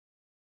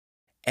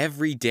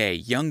Every day,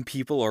 young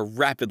people are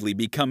rapidly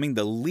becoming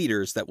the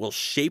leaders that will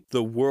shape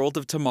the world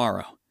of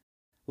tomorrow.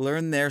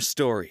 Learn their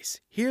stories,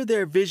 hear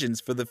their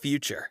visions for the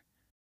future.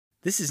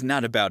 This is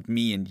not about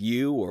me and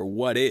you or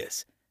what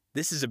is.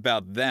 This is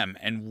about them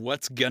and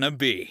what's gonna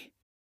be.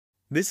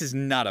 This is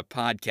not a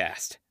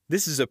podcast.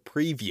 This is a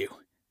preview.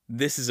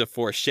 This is a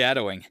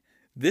foreshadowing.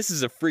 This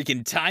is a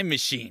freaking time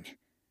machine.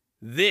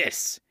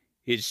 This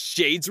is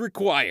Shades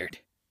Required.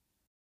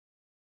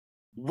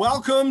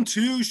 Welcome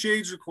to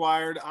Shades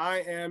Required. I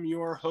am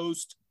your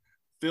host,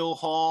 Phil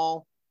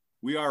Hall.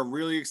 We are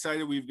really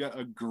excited. We've got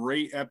a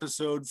great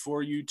episode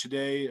for you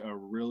today. A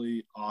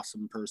really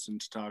awesome person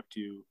to talk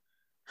to.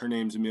 Her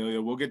name's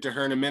Amelia. We'll get to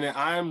her in a minute.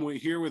 I'm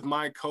here with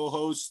my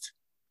co-host,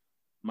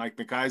 Mike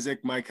McIsaac.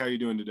 Mike, how you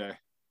doing today?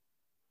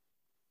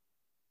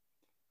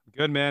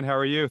 Good, man. How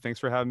are you? Thanks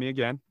for having me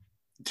again.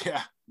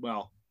 Yeah,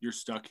 well, you're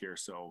stuck here,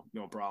 so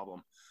no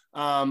problem.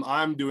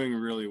 I'm doing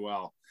really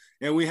well.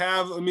 And we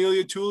have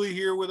Amelia Tooley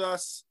here with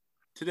us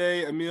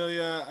today.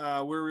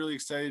 Amelia, we're really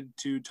excited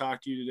to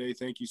talk to you today.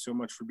 Thank you so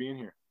much for being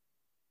here.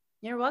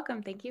 You're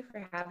welcome. Thank you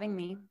for having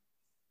me.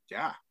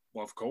 Yeah,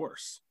 well, of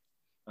course.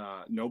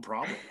 No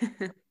problem.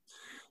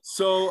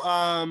 So,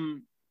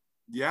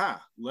 yeah,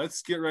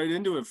 let's get right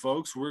into it,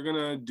 folks. We're going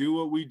to do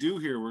what we do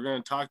here. We're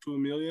going to talk to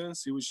Amelia,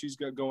 see what she's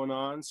got going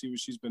on, see what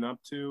she's been up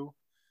to.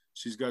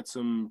 She's got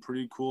some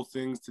pretty cool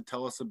things to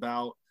tell us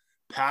about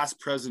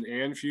past, present,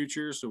 and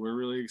future. So we're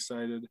really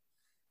excited.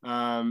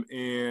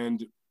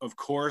 And of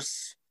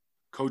course,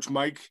 Coach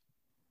Mike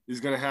is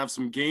going to have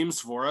some games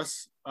for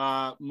us.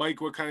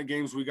 Mike, what kind of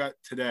games we got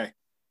today?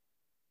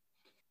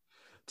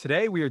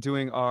 Today we are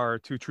doing our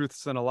Two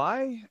Truths and a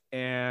Lie,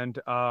 and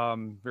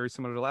very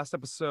similar to last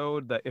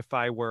episode, the If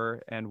I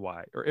Were and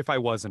Why, or If I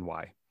Was and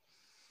Why.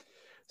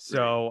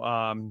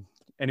 So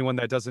anyone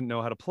that doesn't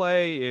know how to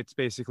play, it's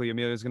basically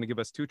Amelia's going to give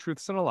us two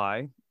truths and a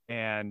lie,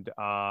 and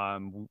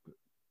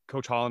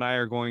Coach Hall and I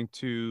are going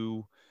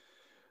to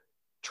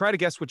try to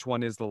guess which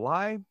one is the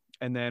lie,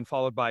 and then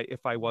followed by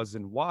If I Was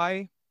and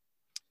Why.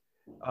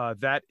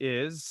 That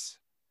is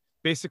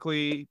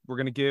basically, we're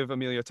going to give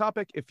Amelia a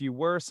topic, if you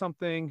were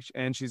something,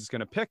 and she's going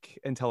to pick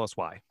and tell us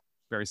why.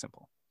 Very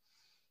simple.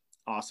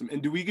 Awesome.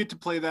 And do we get to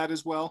play that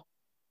as well?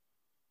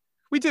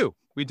 We do.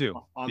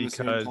 On the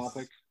same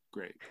topic?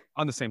 Great.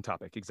 On the same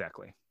topic,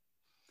 exactly.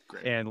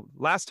 Great. And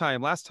last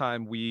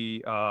time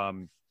we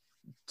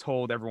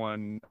told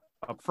everyone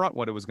up front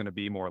what it was going to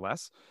be, more or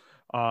less.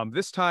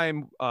 This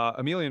time,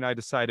 Amelia and I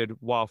decided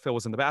while Phil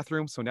was in the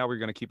bathroom, so now we're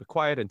going to keep it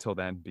quiet until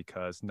then,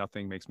 because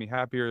nothing makes me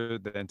happier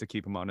than to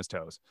keep him on his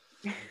toes.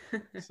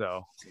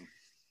 So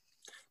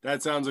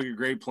that sounds like a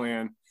great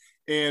plan.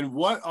 And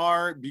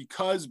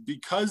because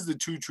the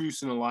two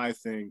truths and a lie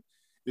thing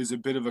is a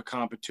bit of a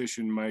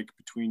competition, Mike,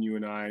 between you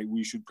and I,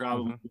 we should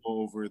probably go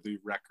over the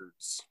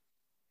records.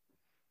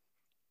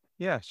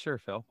 Yeah, sure,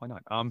 Phil. Why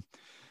not?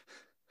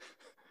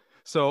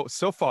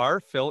 So far,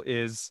 Phil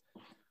is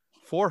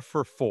 4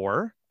 for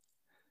 4.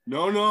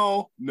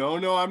 No,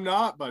 I'm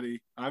not,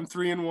 buddy. I'm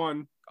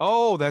 3-1.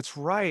 Oh, that's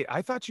right.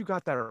 I thought you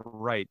got that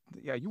right.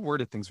 Yeah, you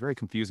worded things very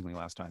confusingly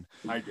last time.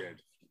 I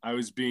did. I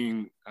was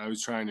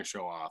trying to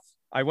show off.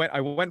 I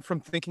went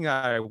from thinking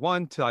I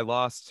won till I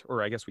lost,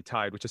 or I guess we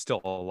tied, which is still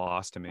a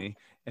loss to me.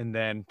 And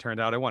then turned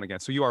out I won again.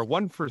 So you are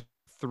 1 for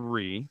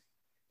 3.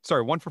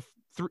 Sorry,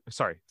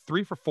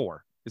 3 for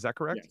 4. Is that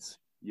correct?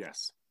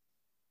 Yes.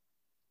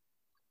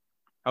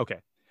 Okay.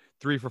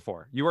 3 for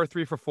 4. You are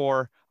 3 for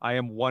 4. I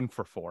am 1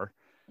 for 4.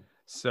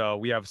 So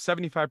we have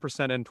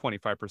 75% and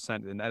 25.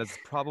 And that is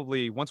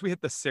probably, once we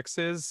hit the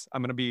 6s,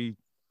 I'm going to be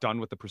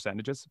done with the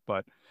percentages.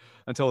 But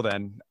until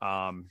then,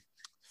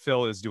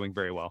 Phil is doing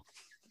very well.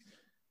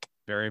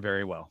 Very,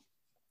 very well.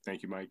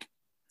 Thank you, Mike.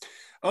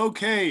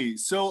 Okay.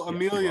 So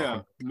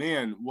Amelia,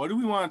 man, what do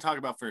we want to talk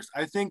about first?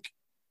 I think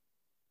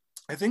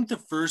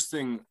the first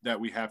thing that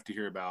we have to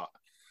hear about,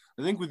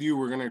 I think with you,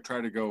 we're going to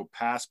try to go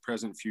past,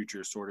 present,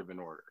 future, sort of in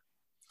order.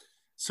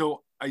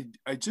 So I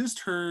just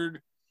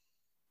heard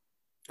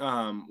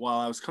while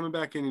I was coming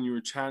back in and you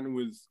were chatting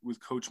with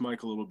Coach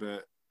Mike a little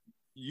bit,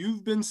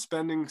 you've been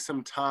spending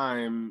some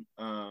time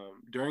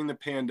during the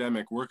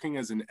pandemic working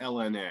as an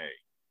LNA.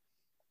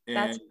 And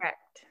that's correct.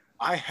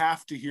 I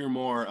have to hear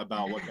more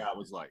about what that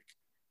was like.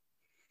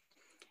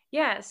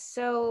 Yeah,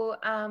 so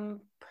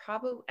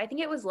probably, I think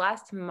it was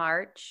last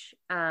March,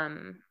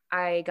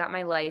 I got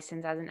my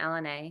license as an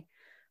LNA,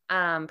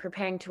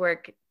 preparing to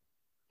work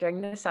during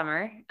the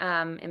summer,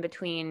 in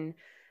between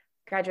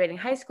graduating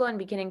high school and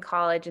beginning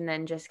college, and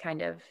then just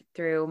kind of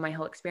through my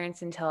whole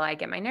experience until I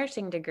get my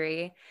nursing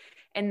degree.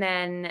 And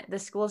then the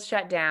schools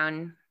shut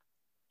down.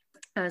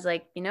 I was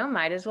like,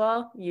 might as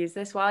well use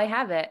this while I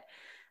have it.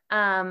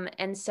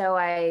 And so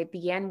I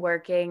began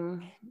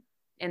working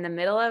in the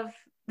middle of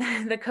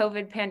the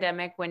COVID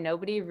pandemic when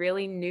nobody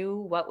really knew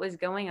what was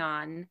going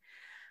on.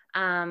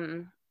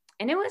 And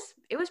it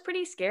was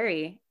pretty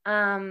scary.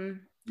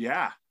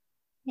 Yeah.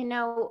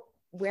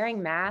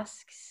 Wearing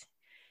masks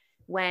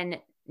when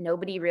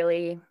nobody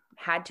really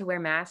had to wear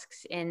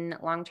masks in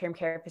long-term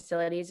care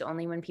facilities,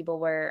 only when people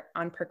were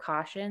on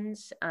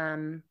precautions.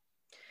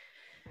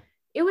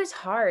 It was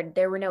hard.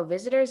 There were no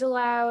visitors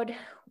allowed.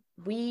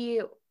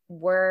 We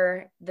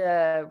were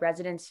the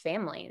residents'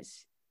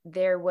 families.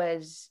 They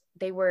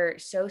were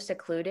so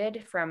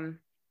secluded from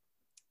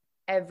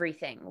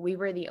everything. We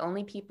were the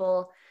only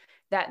people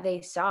that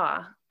they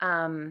saw.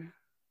 And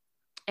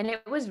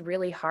it was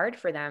really hard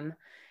for them.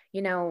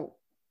 You know,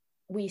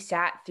 we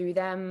sat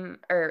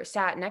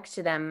next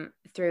to them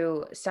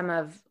through some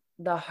of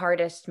the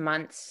hardest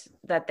months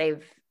that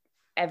they've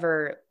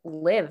ever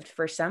lived,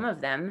 for some of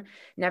them,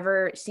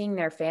 never seeing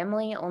their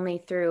family, only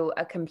through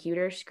a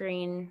computer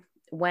screen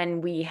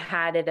when we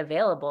had it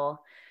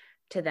available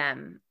to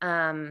them.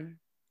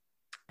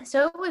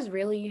 So it was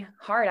really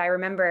hard. I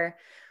remember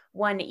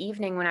one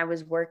evening when I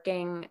was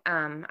working,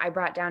 I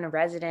brought down a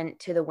resident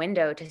to the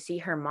window to see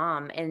her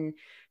mom, and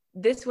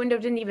this window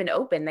didn't even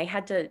open. They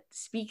had to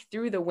speak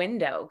through the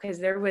window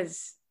because it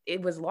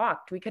was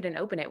locked. We couldn't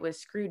open it. It was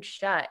screwed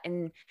shut.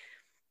 And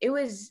it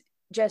was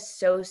just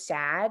so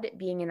sad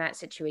being in that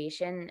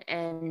situation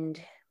and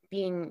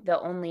being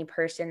the only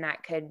person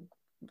that could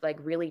like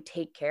really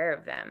take care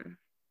of them.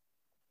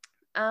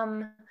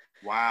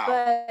 Wow.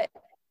 But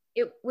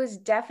it was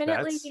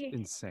definitely That's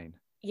insane.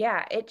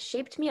 Yeah, it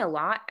shaped me a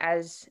lot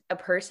as a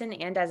person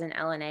and as an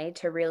LNA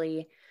to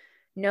really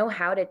know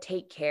how to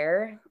take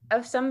care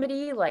of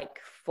somebody like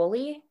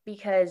fully,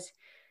 because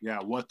yeah,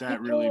 what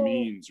that really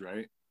means,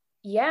 right?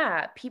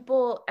 Yeah,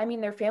 people, I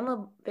mean, their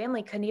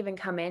family couldn't even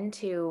come in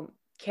to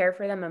care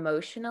for them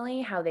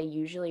emotionally how they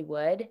usually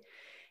would.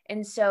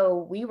 And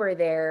so we were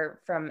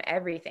there from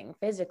everything,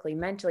 physically,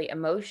 mentally,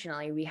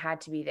 emotionally. We had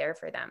to be there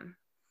for them.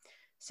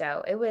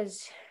 So it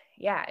was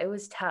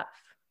tough.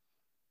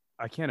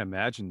 I can't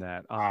imagine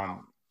that.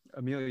 Wow.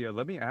 Amelia,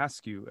 let me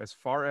ask you, as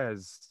far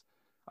as,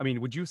 I mean,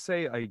 would you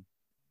say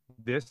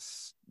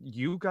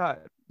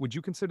would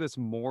you consider this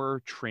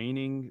more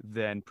training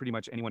than pretty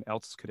much anyone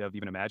else could have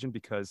even imagined?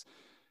 Because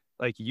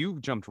like you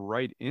jumped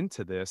right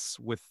into this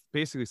with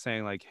basically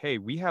saying like, hey,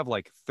 we have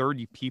like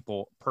 30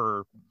 people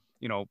per,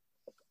 you know,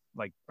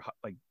 like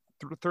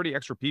 30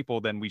 extra people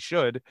than we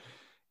should.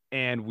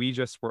 And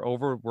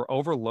we're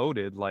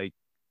overloaded. Like,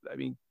 I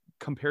mean,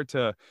 compared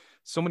to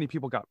so many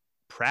people got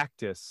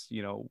practice,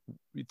 you know,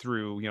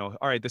 through, you know,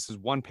 all right, this is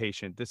one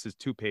patient, this is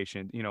two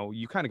patient, you know,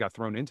 you kind of got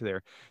thrown into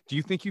there. Do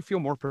you think you feel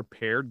more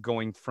prepared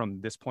going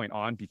from this point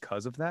on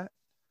because of that?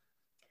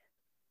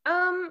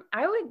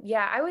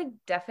 I would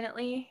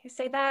definitely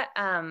say that.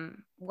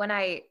 When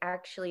I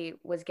actually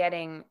was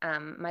getting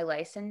my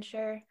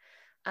licensure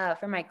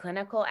for my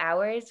clinical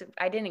hours,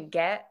 I didn't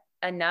get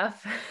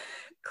enough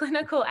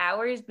clinical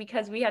hours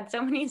because we had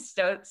so many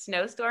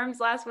snowstorms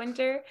last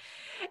winter.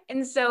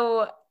 And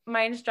so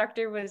my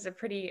instructor was a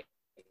pretty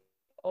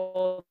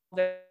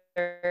older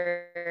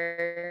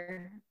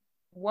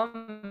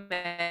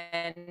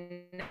woman,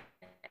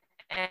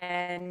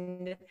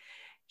 and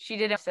she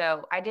didn't,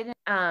 so I didn't,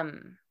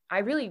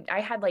 I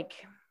had like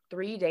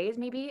 3 days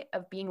maybe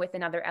of being with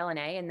another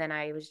LNA. And then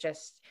I was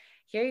just,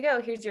 here you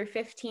go, here's your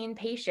 15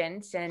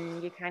 patients.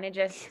 And you kind of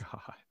just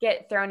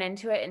get thrown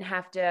into it and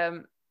have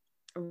to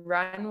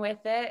run with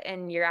it,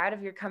 and you're out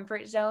of your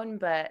comfort zone.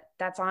 But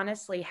that's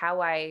honestly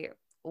how I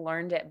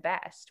learned it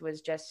best,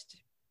 was just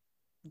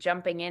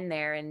jumping in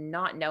there and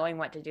not knowing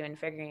what to do and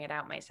figuring it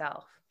out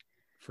myself.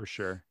 For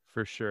sure.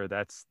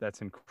 That's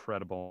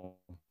incredible.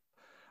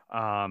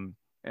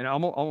 And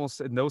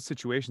almost in those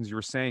situations you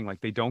were saying,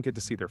 like, they don't get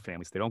to see their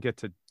families, they don't get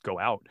to go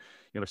out,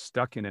 you know, they're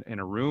stuck in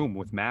a room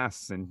with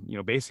masks and, you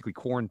know, basically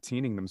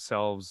quarantining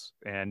themselves.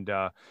 And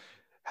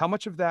how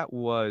much of that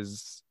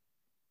was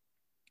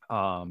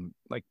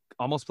like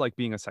almost like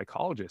being a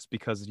psychologist,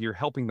 because you're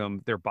helping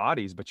them, their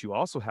bodies, but you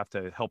also have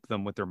to help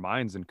them with their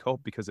minds and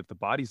cope, because if the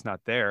body's not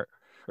there,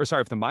 or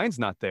sorry, if the mind's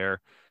not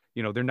there,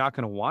 you know, they're not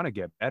going to want to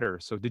get better.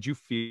 So did you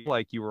feel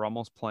like you were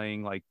almost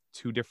playing like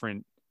two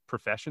different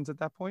professions at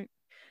that point?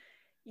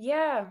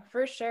 Yeah,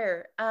 for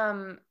sure.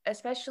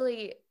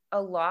 Especially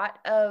a lot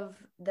of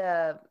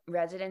the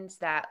residents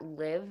that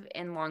live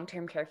in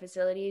long-term care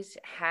facilities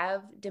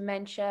have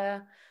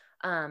dementia,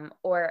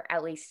 or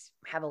at least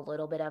have a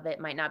little bit of it,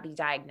 might not be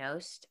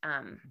diagnosed,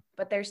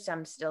 but there's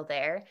some still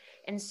there.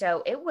 And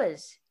so it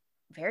was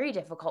very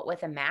difficult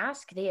with a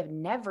mask. They have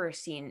never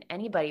seen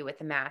anybody with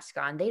a mask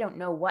on. They don't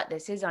know what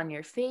this is on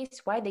your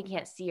face, why they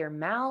can't see your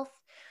mouth.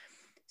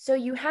 So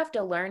you have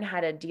to learn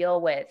how to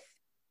deal with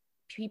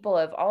people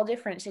of all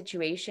different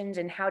situations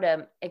and how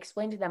to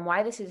explain to them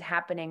why this is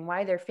happening,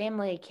 why their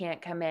family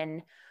can't come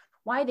in,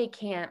 why they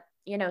can't,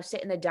 you know,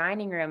 sit in the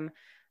dining room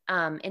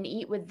and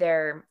eat with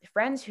their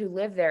friends who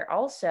live there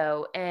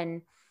also,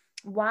 and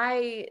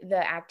why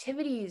the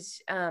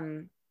activities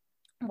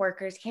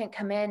workers can't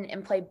come in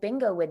and play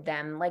bingo with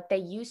them like they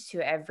used to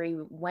every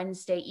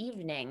Wednesday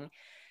evening,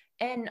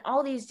 and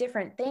all these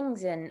different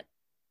things. And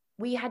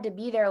we had to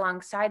be there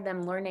alongside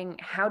them, learning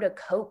how to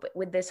cope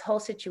with this whole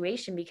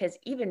situation, because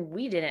even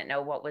we didn't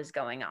know what was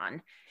going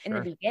on in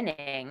the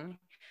beginning.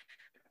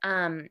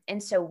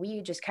 And so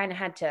we just kind of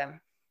had to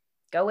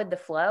go with the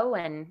flow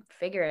and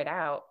figure it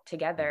out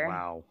together.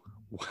 Wow.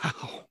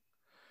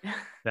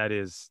 That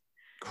is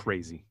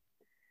crazy.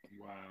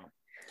 Wow.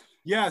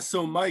 Yeah.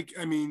 So Mike,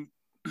 I mean,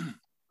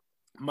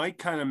 Mike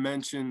kind of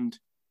mentioned,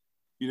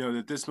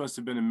 that this must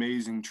have been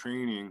amazing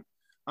training.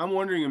 I'm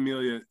wondering,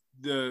 Amelia,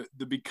 the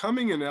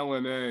becoming an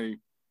LNA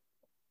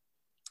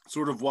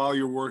sort of while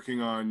you're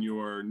working on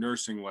your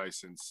nursing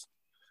license,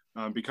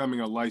 becoming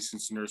a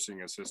licensed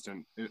nursing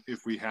assistant,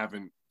 if we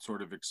haven't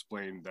sort of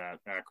explained that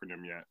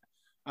acronym yet.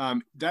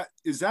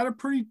 Is that a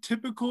pretty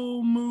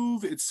typical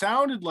move? It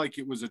sounded like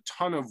it was a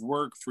ton of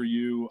work for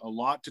you, a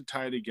lot to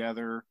tie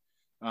together.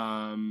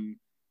 It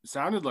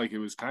sounded like it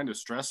was kind of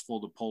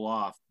stressful to pull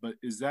off, but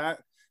is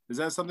that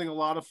something a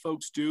lot of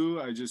folks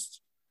do?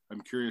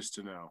 I'm curious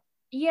to know.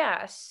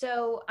 Yeah.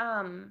 So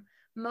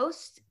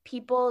most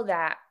people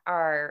that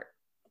are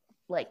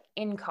like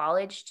in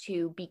college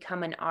to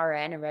become an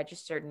RN, a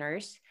registered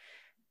nurse,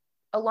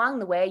 along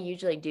the way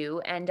usually do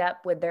end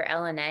up with their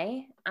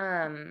LNA.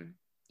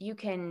 You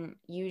can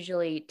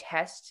usually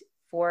test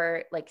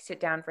for, like, sit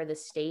down for the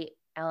state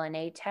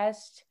LNA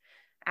test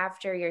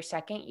after your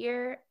second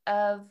year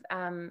of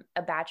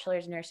a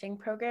bachelor's nursing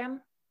program.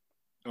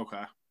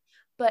 Okay.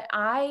 But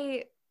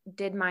I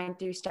did mine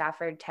through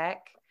Stafford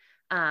Tech.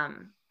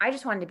 I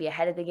just wanted to be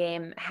ahead of the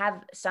game,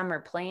 have summer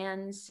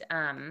plans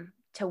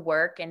to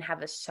work and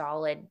have a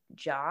solid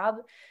job.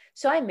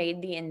 So I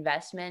made the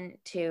investment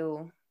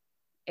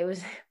it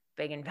was a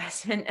big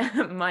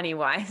investment money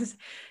wise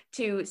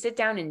to sit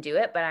down and do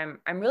it, but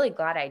I'm really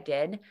glad I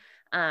did.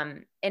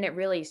 And it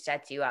really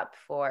sets you up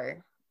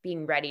for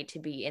being ready to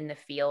be in the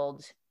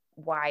field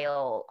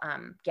while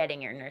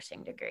getting your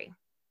nursing degree.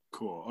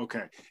 Cool.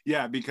 Okay.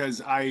 Yeah,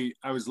 because I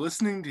was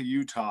listening to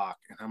you talk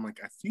and I'm like,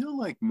 I feel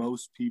like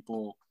most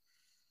people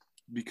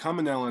become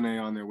an LNA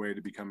on their way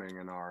to becoming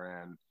an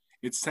RN.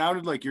 It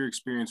sounded like your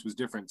experience was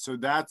different. So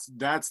that's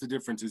the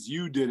difference, is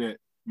you did it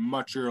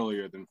much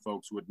earlier than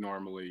folks would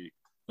normally,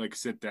 like,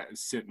 sit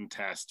and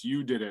test.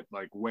 You did it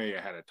like way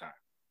ahead of time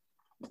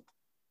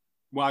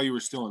while you were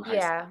still in high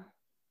school.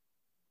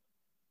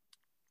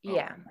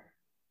 Yeah.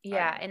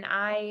 Yeah. And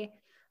I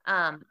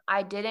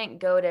didn't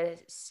go to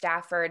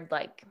Stafford.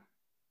 Like,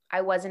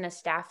 I wasn't a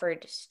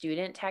Stafford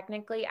student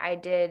technically.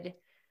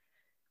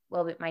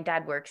 But my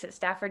dad works at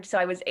Stafford, so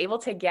I was able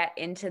to get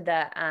into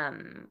the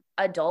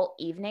adult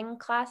evening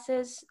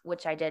classes,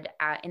 which I did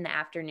in the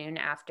afternoon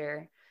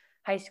after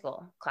high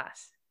school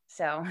class.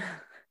 So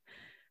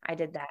I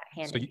did that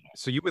hand in hand.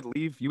 So you would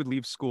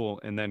leave school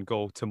and then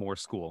go to more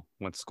school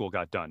once school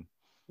got done.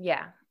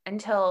 Yeah,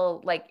 until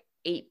like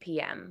 8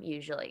 p.m.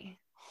 usually.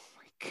 Oh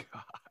my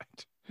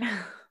God.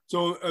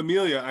 So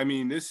Amelia, I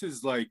mean, this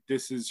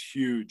is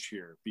huge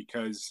here,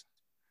 because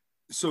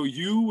so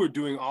you were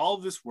doing all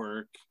of this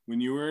work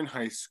when you were in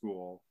high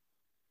school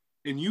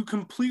and you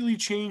completely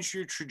changed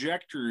your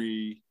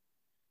trajectory,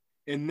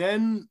 and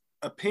then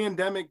a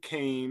pandemic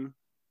came,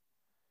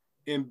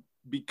 and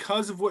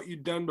because of what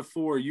you'd done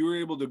before, you were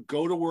able to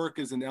go to work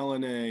as an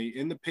LNA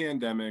in the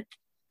pandemic,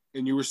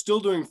 and you were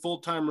still doing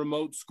full-time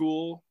remote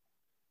school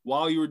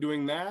while you were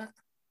doing that?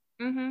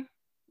 Mm-hmm.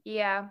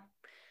 Yeah.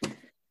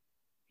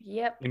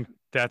 Yep. And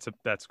that's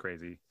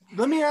crazy.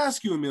 Let me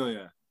ask you,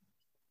 Amelia.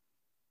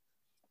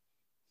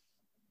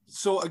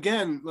 So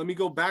again, let me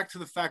go back to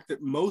the fact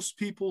that most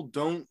people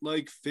don't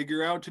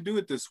figure out to do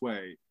it this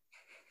way.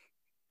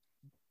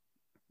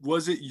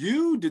 Was it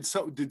you? Did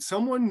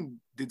someone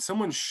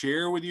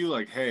share with you,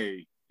 like,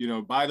 hey,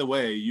 by the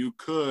way, you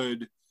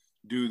could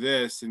do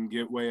this and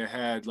get way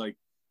ahead? Like,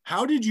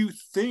 how did you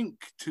think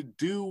to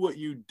do what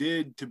you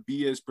did to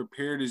be as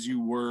prepared as you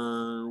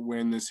were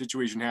when the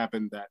situation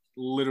happened that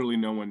literally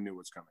no one knew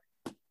was coming?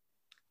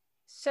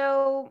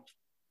 So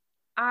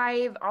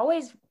I've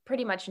always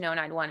pretty much known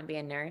I'd want to be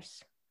a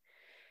nurse.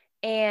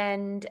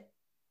 And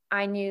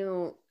I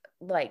knew,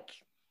 like,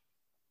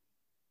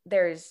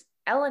 there's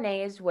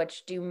LNAs,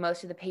 which do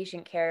most of the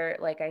patient care,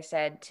 like I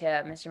said to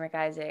Mr.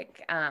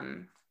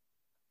 McIsaac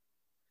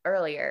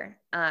earlier.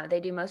 They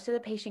do most of the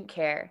patient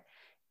care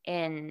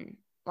in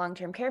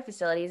long-term care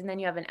facilities. And then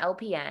you have an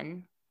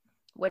LPN,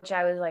 which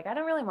I was like, I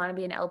don't really want to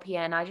be an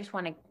LPN. I just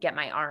want to get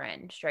my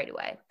RN straight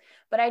away.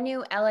 But I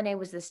knew LNA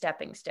was the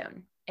stepping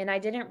stone. And I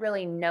didn't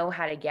really know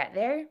how to get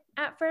there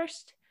at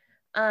first.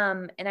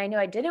 And I knew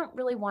I didn't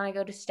really want to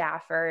go to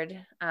Stafford.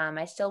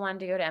 I still wanted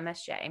to go to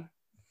MSJ.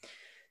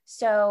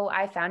 So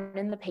I found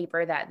in the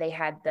paper that they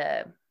had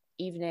the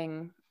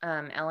evening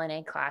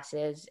LNA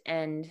classes,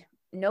 and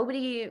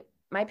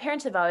my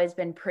parents have always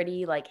been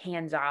pretty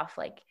hands off.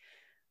 Like,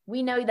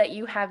 we know that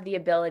you have the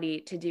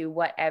ability to do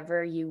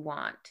whatever you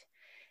want.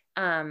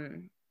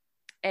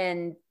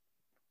 And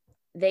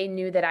they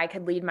knew that I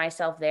could lead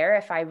myself there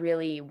if I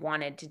really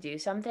wanted to do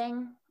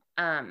something.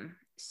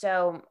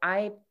 So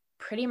I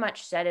pretty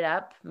much set it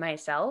up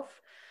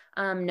myself.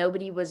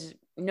 Nobody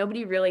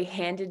really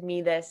handed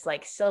me this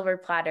silver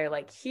platter,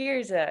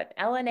 here's a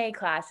LNA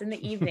class in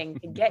the evening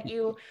to get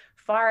you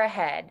far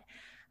ahead.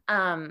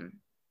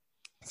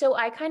 So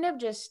I kind of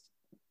just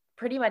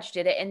pretty much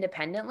did it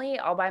independently,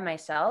 all by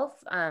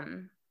myself.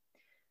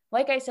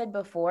 Like I said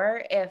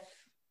before, if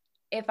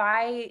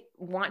I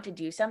want to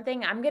do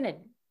something, I'm going to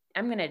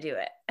I'm going to do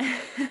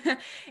it.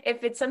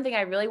 If it's something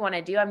I really want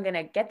to do, I'm going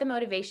to get the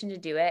motivation to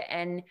do it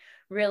and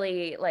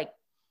really like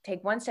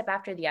take one step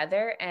after the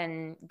other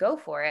and go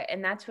for it.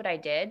 And that's what I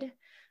did.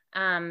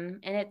 And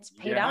it's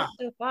paid Yeah. out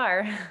so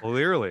far.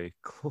 Clearly.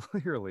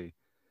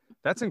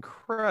 That's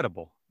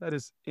incredible. That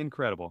is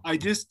incredible.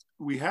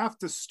 We have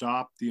to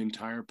stop the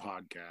entire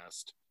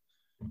podcast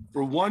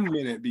for 1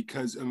 minute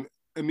because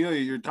Amelia,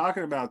 you're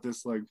talking about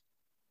this like,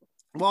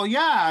 well,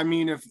 yeah, I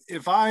mean,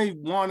 if I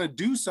want to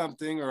do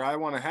something or I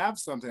want to have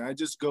something, I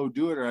just go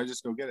do it or I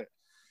just go get it.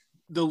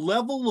 The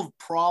level of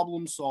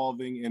problem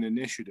solving and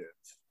initiative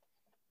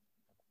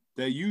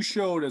that you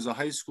showed as a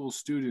high school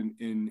student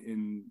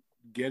in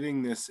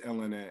getting this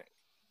LNA,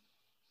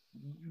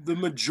 the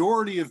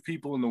majority of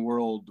people in the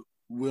world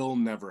will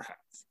never have.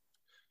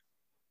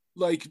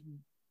 Like,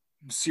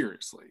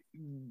 seriously,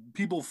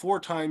 people 4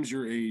 times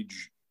your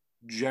age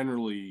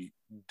generally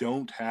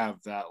don't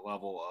have that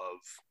level of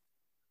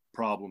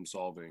problem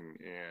solving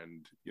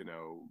and,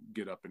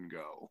 get up and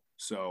go.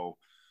 So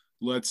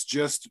let's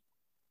just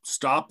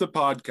stop the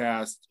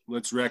podcast.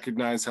 Let's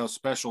recognize how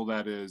special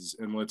that is.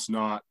 And let's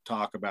not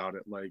talk about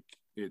it like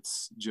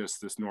it's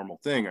just this normal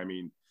thing. I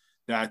mean,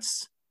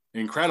 that's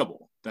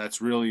incredible.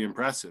 That's really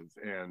impressive.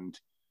 And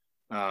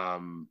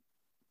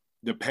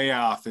the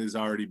payoff has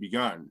already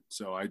begun.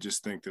 So I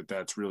just think that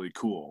that's really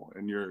cool.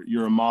 And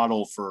you're a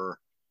model for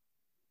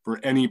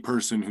any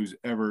person who's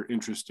ever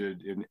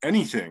interested in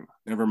anything,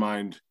 never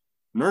mind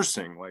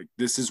nursing. Like,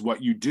 this is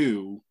what you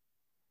do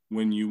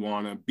when you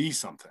want to be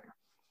something.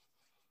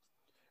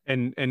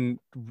 And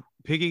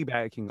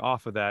piggybacking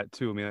off of that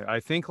too, I mean, I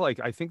think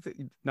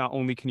that not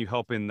only can you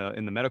help in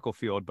the medical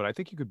field, but I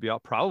think you could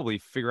probably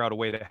figure out a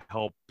way to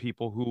help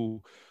people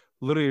who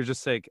literally are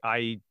just like,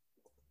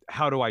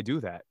 how do I do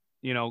that?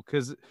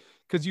 Because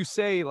you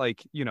say,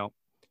 like,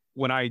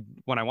 when I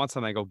want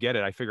something, I go get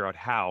it. I figure out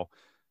how.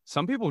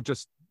 Some people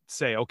just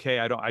say, okay,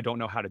 I don't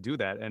know how to do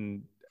that.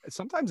 And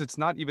sometimes it's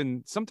not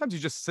even, sometimes you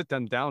just sit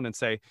them down and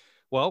say,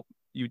 well,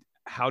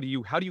 how do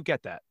you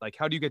get that? Like,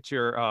 how do you get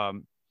your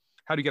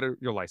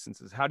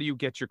licenses? How do you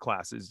get your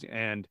classes?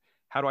 And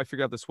how do I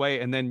figure out this way?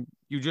 And then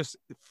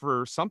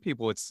for some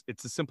people, it's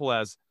as simple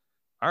as,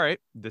 all right,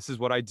 this is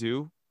what I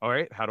do. All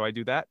right, how do I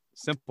do that?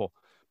 Simple.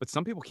 But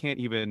some people can't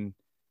even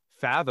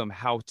fathom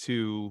how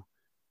to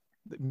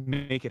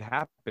make it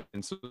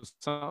happen.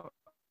 So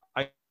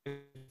I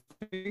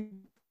think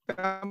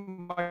that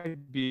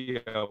might be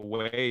a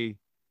way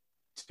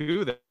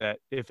to that.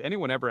 If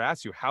anyone ever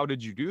asks you, how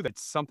did you do that?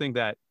 It's something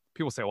that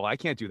people say, well, I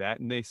can't do that.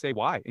 And they say,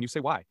 why? And you say,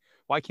 why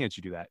can't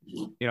you do that?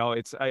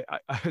 It's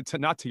it's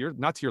not to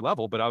your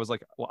level, but I was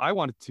like, well, I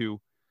wanted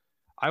to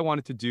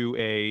do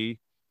a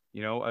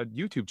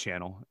YouTube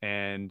channel,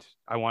 and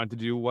I wanted to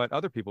do what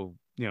other people,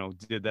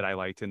 did that I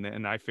liked.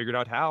 And I figured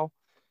out how.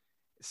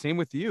 Same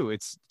with you.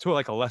 It's to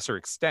like a lesser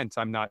extent.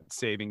 I'm not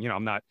saving,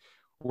 I'm not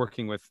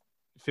working with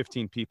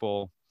 15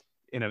 people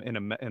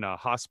in a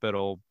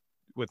hospital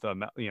with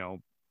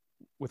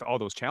with all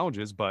those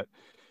challenges, but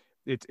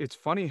it's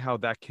funny how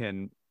that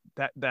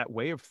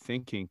way of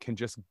thinking can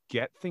just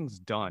get things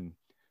done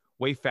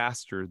way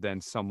faster than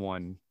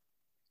someone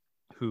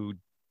who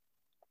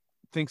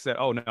thinks that,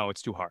 oh no,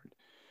 it's too hard.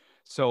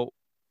 So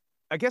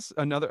I guess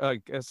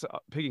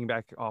picking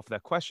back off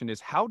that question is,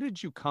 how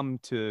did you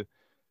get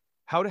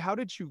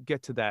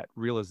to that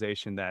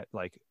realization that,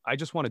 like, I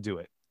just want to do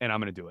it and I'm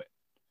going to do it?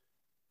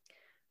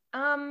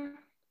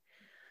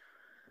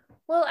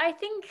 Well, I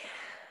think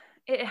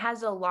it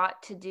has a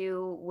lot to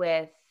do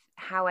with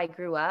how I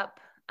grew up.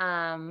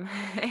 And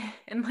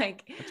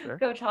like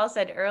Coach Hall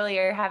said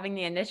earlier, having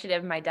the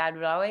initiative, my dad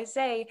would always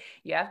say,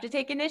 you have to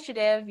take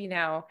initiative.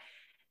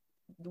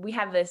 We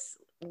have this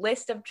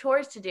list of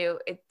chores to do.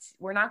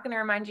 We're not going to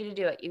remind you to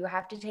do it. You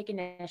have to take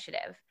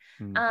initiative.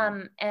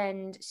 Mm-hmm.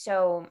 And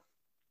so,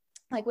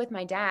 like with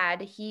my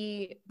dad,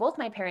 both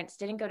my parents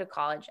didn't go to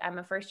college. I'm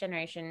a first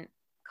generation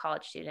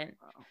college student.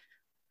 Wow.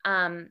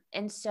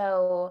 And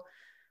so,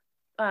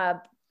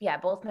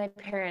 both my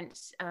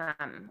parents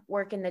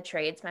work in the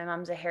trades. My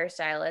mom's a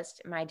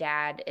hairstylist. My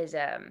dad is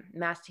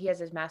he has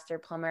his master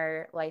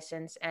plumber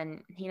license,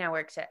 and he now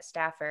works at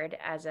Stafford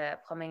as a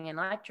plumbing and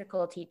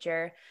electrical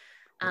teacher.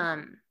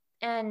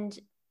 And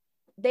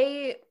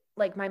they,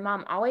 like, my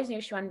mom always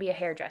knew she wanted to be a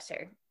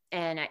hairdresser.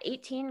 And at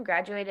 18,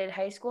 graduated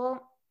high school,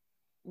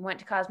 went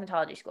to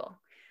cosmetology school.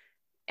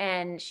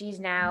 And she's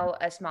now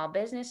a small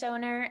business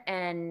owner.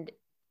 And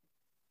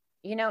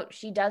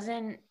she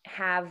doesn't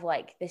have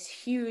like this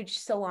huge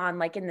salon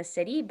like in the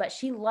city, but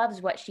she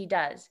loves what she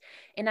does.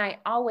 And I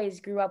always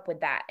grew up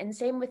with that. And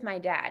same with my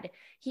dad.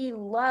 He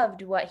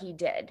loved what he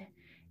did.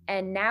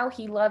 And now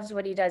he loves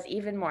what he does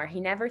even more. He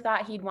never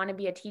thought he'd want to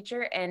be a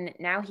teacher, and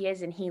now he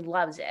is, and he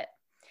loves it.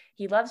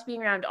 He loves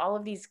being around all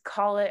of these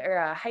college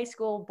or high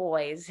school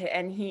boys,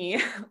 and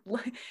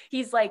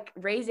he's like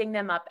raising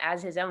them up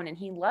as his own, and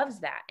he loves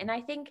that. And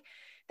I think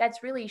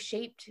that's really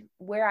shaped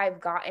where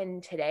I've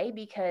gotten today,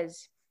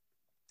 because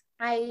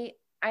I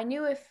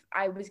knew if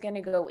I was going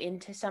to go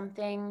into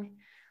something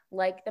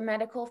like the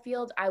medical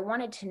field, I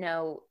wanted to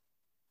know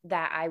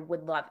that I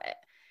would love it.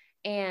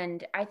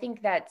 And I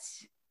think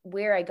that's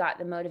where I got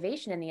the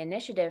motivation and the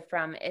initiative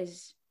from,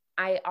 is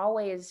I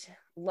always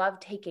love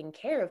taking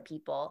care of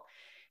people.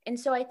 And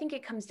so I think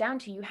it comes down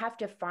to, you have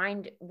to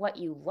find what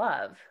you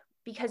love,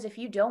 because if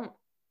you don't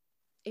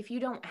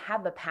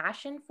have a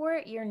passion for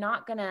it, you're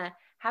not going to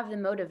have the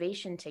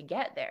motivation to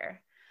get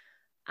there.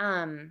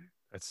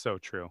 That's so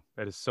true.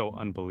 That is so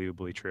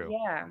unbelievably true.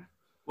 Yeah.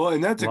 Well,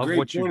 and that's Love a great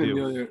what you point, do.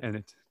 Amelia. And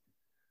it,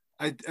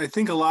 I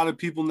think a lot of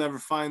people never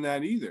find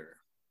that either.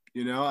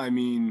 You know, I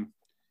mean,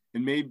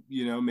 and maybe,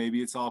 you know,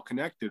 maybe it's all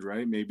connected,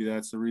 right? Maybe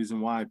that's the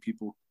reason why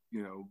people,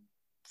 you know,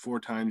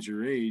 4 times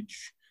your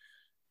age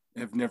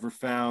have never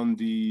found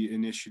the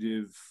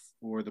initiative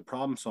or the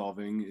problem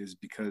solving, is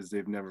because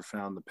they've never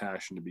found the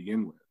passion to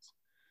begin with.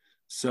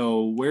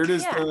 So where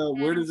does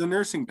the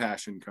nursing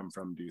passion come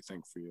from, do you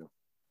think, for you?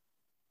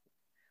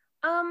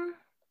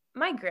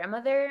 My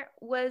grandmother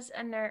was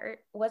a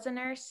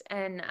nurse,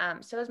 and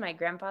so was my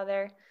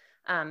grandfather.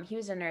 He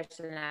was a nurse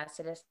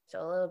anesthetist,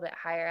 so a little bit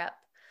higher up.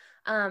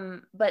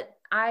 But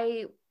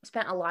I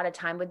spent a lot of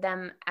time with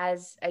them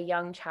as a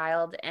young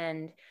child,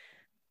 and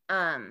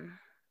I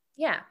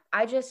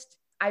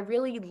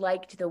really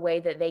liked the way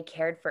that they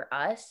cared for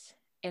us,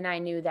 and I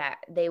knew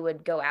that they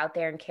would go out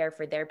there and care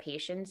for their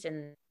patients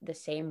in the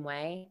same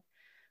way.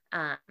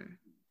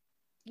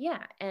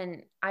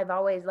 And I've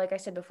always, like I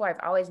said before, I've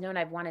always known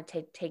I've wanted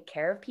to take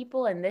care of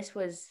people, and this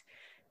was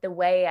the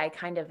way I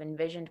kind of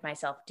envisioned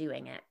myself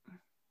doing it.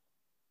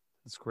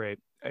 That's great.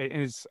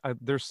 And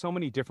there's so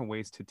many different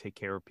ways to take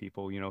care of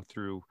people, you know,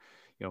 through,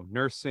 you know,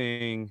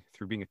 nursing,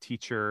 through being a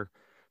teacher,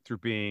 through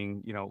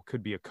being, you know,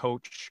 could be a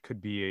coach,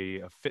 could be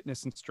a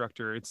fitness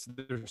instructor.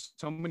 There's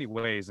so many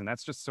ways, and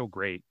that's just so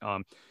great.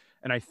 And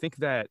I think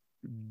that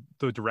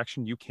the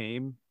direction you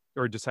came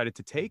or decided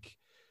to take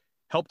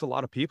helped a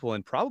lot of people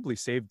and probably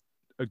saved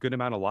a good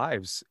amount of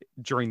lives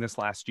during this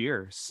last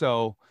year.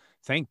 So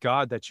thank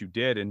God that you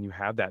did, and you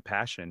have that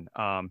passion.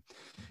 You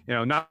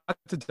know, not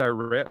to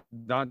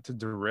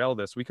derail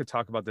this, we could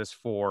talk about this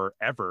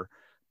forever,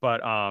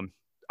 but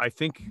I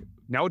think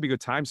now would be a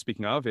good time,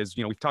 speaking of, is,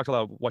 you know, we've talked a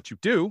lot about what you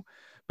do,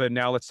 but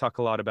now let's talk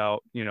a lot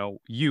about, you know,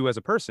 you as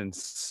a person.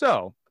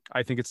 So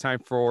I think it's time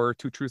for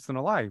 2 Truths and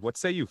a Lie. What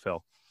say you,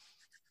 Phil?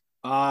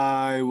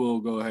 I will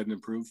go ahead and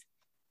approve.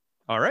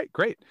 All right,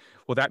 great.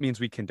 Well, that means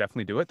we can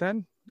definitely do it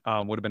then.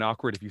 Would have been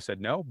awkward if you said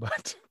no,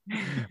 but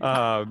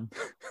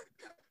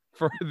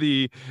for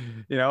the,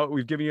 you know,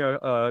 we've given you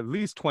at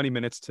least 20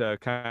 minutes to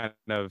kind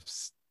of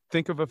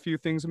think of a few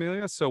things,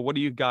 Amelia. So what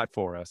do you got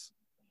for us?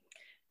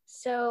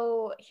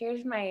 So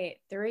here's my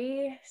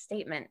 3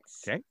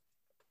 statements. Okay.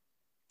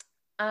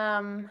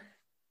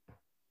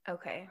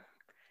 Okay.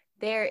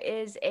 There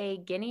is a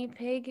guinea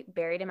pig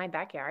buried in my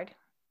backyard.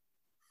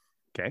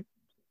 Okay.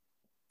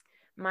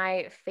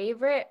 My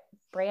favorite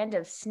brand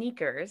of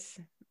sneakers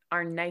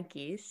are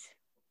Nikes.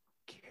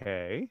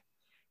 Okay.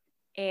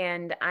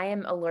 And I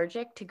am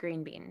allergic to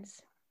green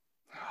beans.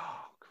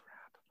 Oh,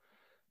 crap.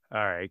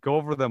 All right. Go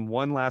over them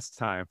one last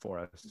time for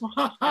us.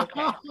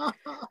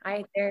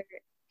 Okay.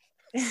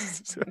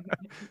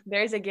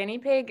 There's a guinea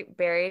pig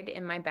buried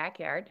in my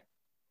backyard.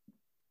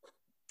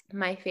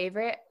 My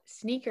favorite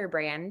sneaker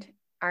brand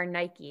are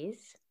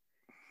Nikes.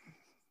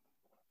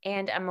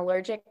 And I'm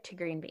allergic to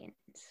green beans.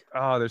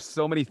 Oh, there's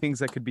so many things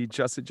that could be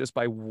adjusted just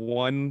by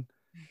one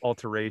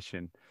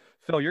alteration.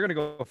 Phil, you're going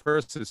to go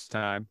first this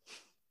time.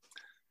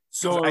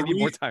 So I need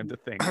more time to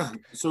think.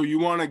 So you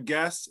want to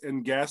guess,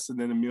 and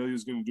then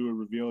Amelia's going to do a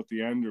reveal at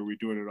the end, or are we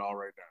doing it all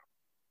right now?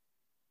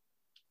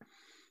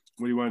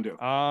 What do you want to do?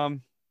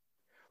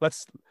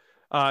 Let's,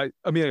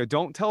 Amelia,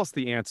 don't tell us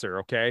the answer,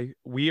 okay?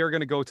 We are going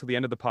to go to the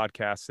end of the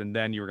podcast, and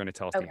then you're going to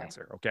tell us the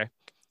answer, okay?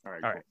 All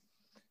right. All cool. right.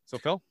 So,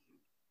 Phil?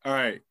 All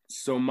right.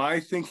 So my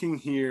thinking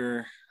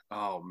here,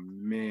 oh,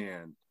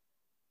 man.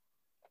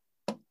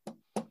 I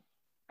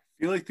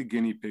feel like the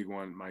guinea pig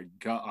one, my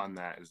gut on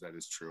that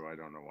is true. I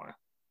don't know why.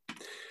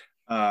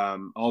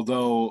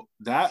 Although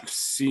that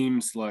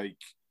seems like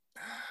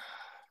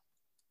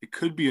it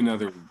could be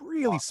another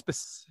really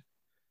specific.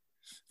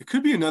 It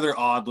could be another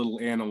odd little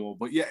animal,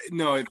 but yeah,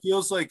 no, it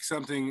feels like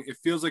a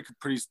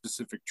pretty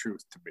specific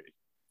truth to me.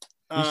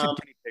 You should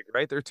guinea pig,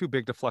 right? They're too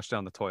big to flush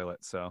down the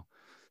toilet, so.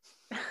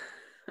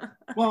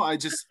 Well, I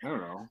don't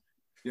know.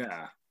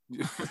 Yeah.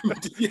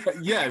 Yeah.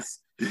 Yes.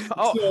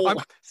 Oh,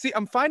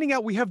 I'm finding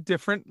out we have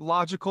different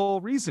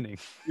logical reasoning.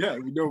 Yeah,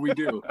 no, we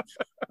do.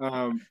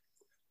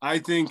 I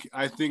think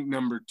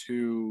number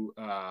 2,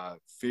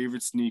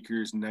 favorite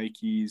sneakers,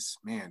 Nikes.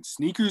 Man,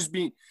 sneakers,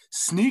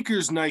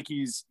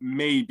 Nikes,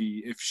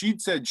 maybe. If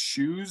she'd said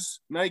shoes,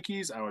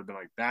 Nikes, I would have been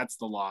like, that's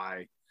the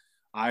lie.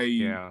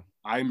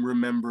 I'm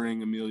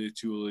remembering Amelia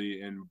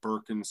Tooley and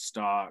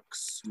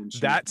Birkenstocks.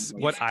 That's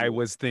what I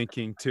was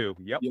thinking too.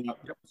 Yep.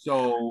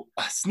 So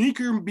a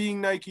sneaker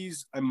being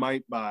Nikes, I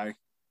might buy.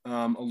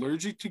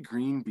 Allergic to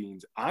green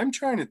beans. I'm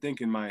trying to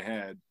think in my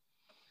head.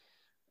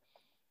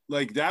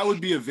 Like, that would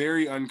be a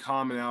very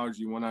uncommon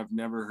allergy, one I've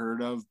never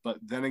heard of. But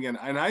then again,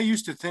 and I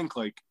used to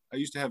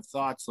have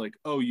thoughts like,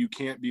 oh, you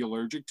can't be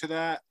allergic to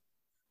that.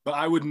 But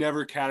I would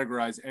never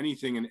categorize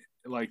anything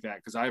like that,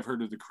 because I've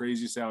heard of the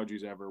craziest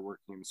allergies ever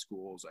working in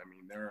schools. I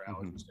mean, there are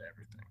allergies to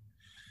everything.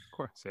 Of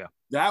course, yeah.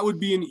 That would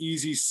be an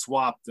easy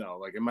swap, though.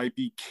 Like, it might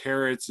be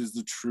carrots is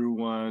the true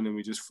one, and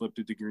we just flipped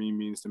it to green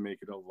beans to make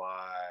it a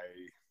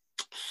lie.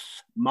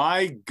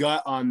 My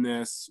gut on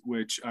this,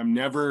 which I'm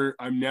never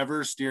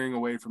steering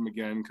away from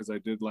again, because I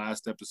did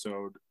last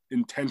episode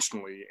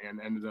intentionally and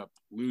ended up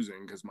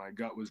losing because my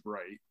gut was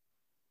right.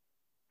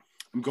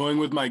 I'm going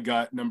with my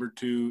gut. Number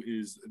 2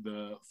 is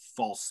the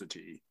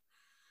falsity.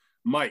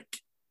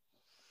 Mike.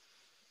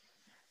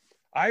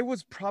 I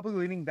was probably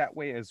leaning that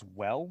way as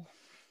well,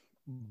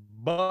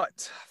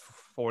 but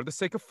for the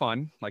sake of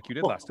fun, like you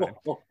did last time,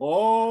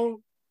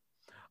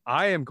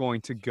 I am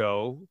going to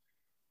go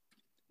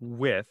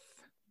with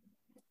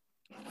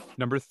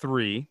number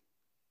 3.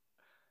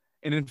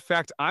 And in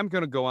fact, I'm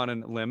going to go on a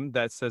limb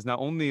that says not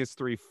only is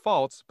 3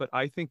 false, but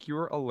I think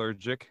you're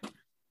allergic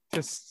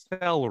to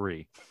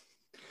celery.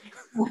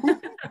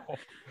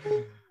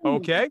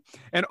 Okay.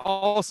 And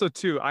also,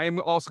 too, I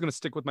am also going to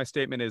stick with my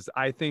statement is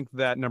I think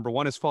that number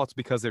 1 is false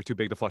because they're too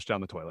big to flush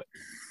down the toilet.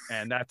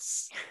 And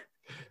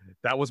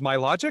that was my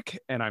logic,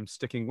 and I'm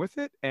sticking with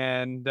it.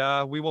 And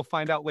we will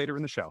find out later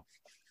in the show.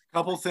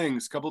 Couple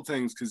things,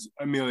 because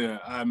Amelia,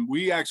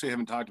 we actually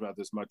haven't talked about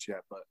this much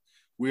yet, but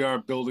we are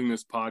building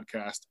this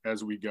podcast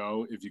as we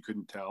go, if you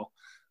couldn't tell.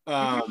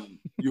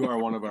 You are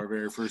one of our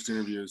very first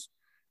interviews.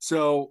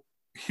 So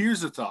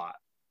here's a thought.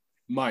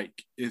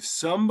 Mike, if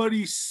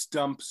somebody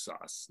stumps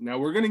us, now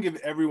we're going to give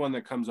everyone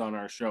that comes on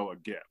our show a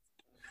gift,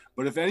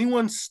 but if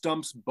anyone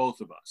stumps both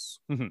of us,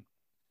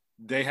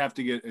 they have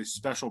to get a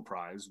special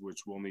prize,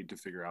 which we'll need to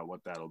figure out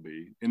what that'll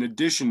be, in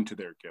addition to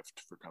their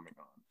gift for coming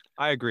on.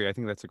 I agree. I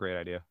think that's a great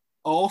idea.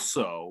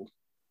 Also,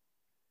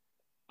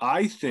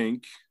 I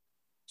think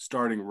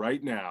starting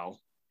right now,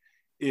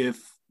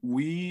 if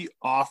we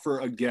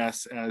offer a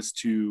guess as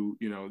to,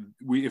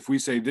 if we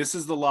say this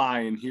is the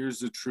lie and here's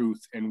the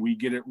truth and we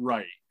get it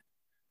right,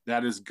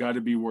 that has got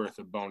to be worth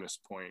a bonus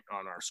point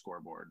on our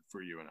scoreboard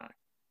for you and I.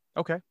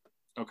 Okay.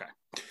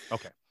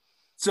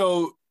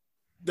 So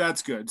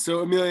that's good.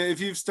 So Amelia, if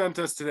you've stumped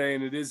us today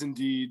and it is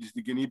indeed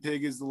the guinea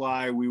pig is the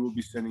lie, we will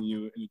be sending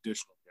you an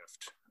additional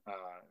gift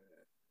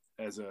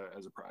as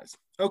a prize.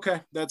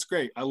 Okay, that's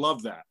great. I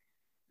love that.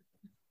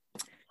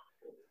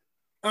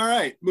 All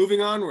right,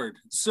 moving onward.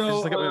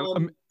 So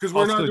because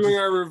we're not doing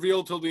our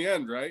reveal till the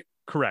end, right?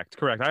 Correct.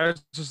 I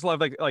just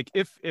love like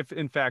if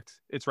in fact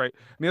it's right.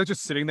 Amelia's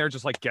just sitting there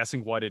just like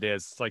guessing what it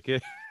is. Like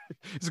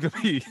it's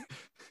gonna be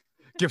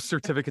gift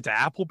certificate to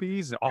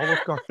Applebee's and Olive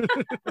Garden.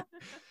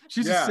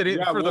 She's just sitting.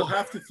 Yeah, we'll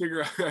have to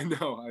figure out. I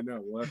know.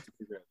 We'll have to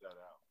figure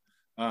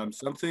that out.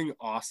 Something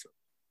awesome,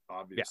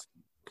 obviously.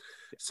 Yeah.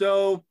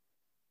 So,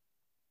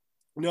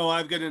 no,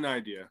 I've got an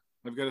idea.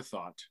 I've got a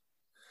thought.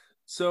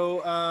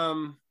 So,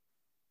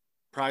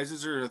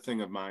 prizes are a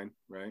thing of mine,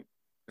 right?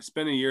 I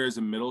spent a year as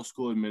a middle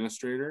school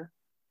administrator,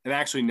 and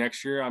actually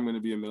next year I'm going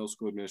to be a middle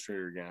school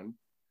administrator again.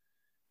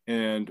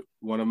 And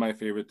one of my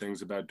favorite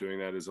things about doing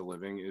that as a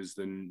living is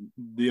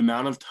the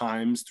amount of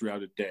times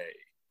throughout a day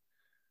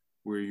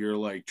where you're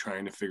like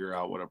trying to figure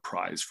out what a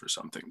prize for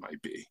something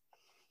might be.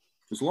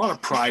 There's a lot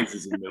of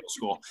prizes in middle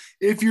school.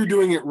 If you're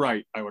doing it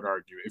right, I would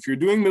argue. If you're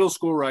doing middle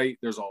school right,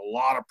 there's a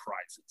lot of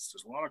prizes.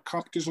 There's a lot of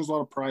competitions, a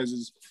lot of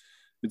prizes.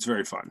 It's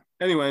very fun.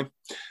 Anyway,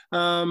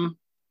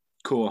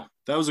 cool.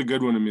 That was a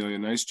good one, Amelia.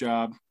 Nice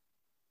job.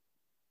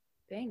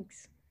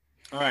 Thanks.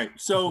 All right.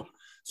 So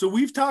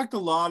we've talked a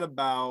lot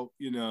about,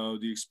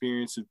 the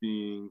experience of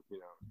being,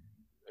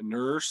 a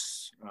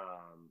nurse,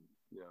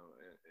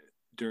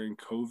 during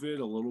COVID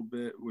a little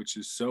bit, which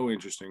is so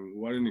interesting.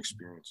 What an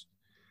experience.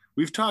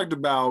 We've talked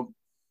about,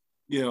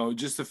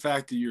 just the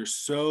fact that you're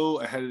so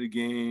ahead of the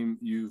game.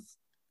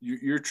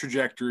 Your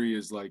trajectory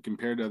is like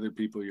compared to other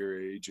people your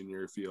age in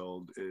your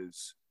field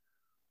is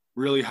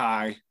really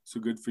high. So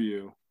good for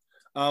you.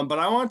 But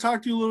I want to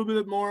talk to you a little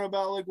bit more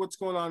about like what's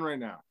going on right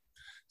now.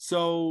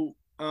 So,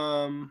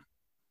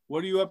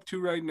 what are you up to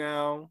right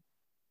now?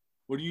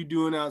 What are you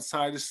doing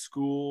outside of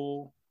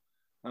school?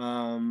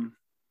 How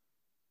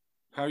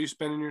are you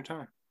spending your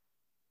time?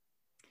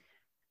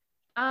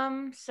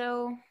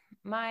 So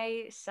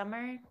my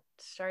summer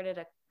started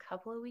a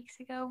couple of weeks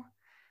ago.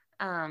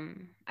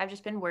 I've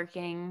just been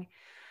working,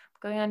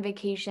 going on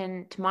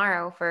vacation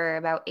tomorrow for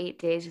about 8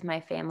 days with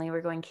my family.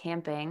 We're going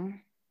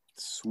camping.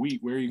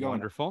 Sweet. Where are you going?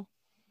 Wonderful.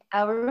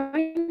 We're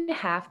going to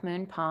Half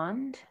Moon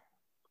Pond.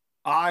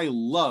 I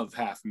love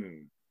Half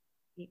Moon.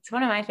 It's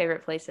one of my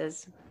favorite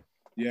places.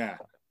 Yeah.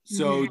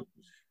 So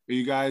are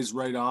you guys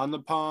right on the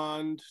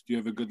pond? Do you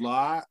have a good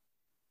lot?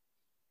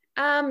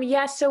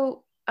 Yeah,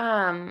 so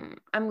I'm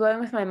going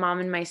with my mom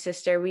and my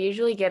sister. We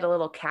usually get a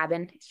little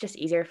cabin. It's just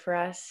easier for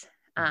us.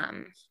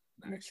 Nice.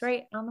 It's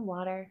right on the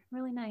water.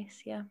 Really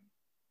nice, yeah.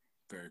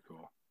 Very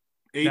cool.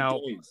 8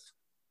 days.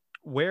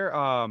 Where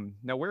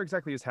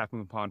exactly is Half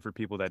Moon Pond for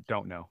people that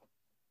don't know,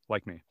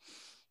 like me?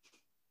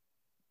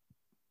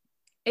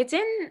 It's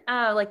in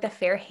like the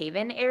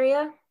Fairhaven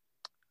area.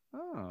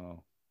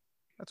 Oh,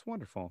 that's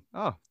wonderful.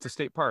 Oh, it's a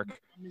state park.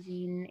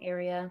 Limousine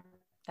area,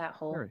 that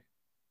whole.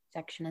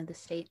 section of the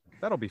state.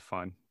 That'll be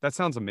fun. That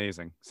sounds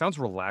amazing. Sounds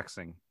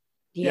relaxing.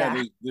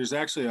 Yeah. There's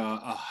actually a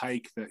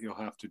hike that you'll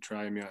have to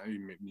try. I mean,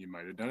 you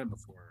might have done it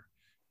before,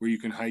 where you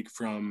can hike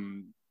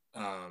from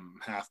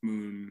Half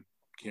Moon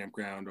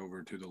Campground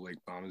over to the Lake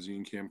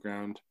Bombazine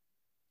Campground.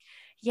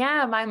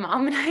 Yeah, my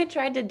mom and I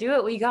tried to do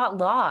it. We got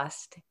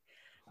lost.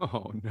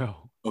 Oh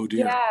no. Oh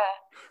dear. Yeah.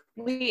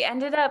 We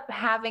ended up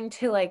having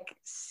to like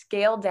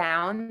scale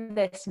down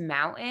this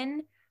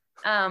mountain.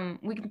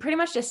 We pretty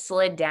much just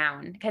slid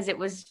down because it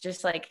was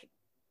just like,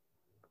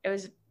 it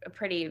was a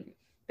pretty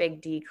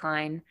big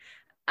decline.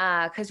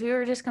 Because we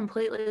were just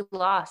completely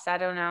lost. I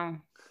don't know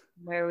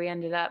where we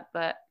ended up,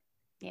 but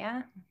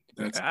yeah.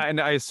 And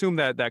I assume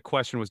that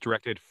question was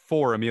directed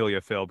for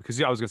Amelia, Phil,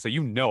 because I was going to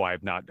say, I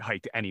have not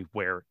hiked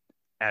anywhere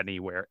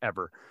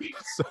ever.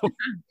 So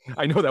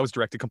I know that was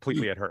directed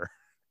completely at her.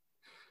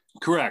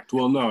 Correct.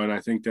 Well, no, and I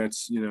think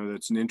that's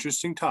an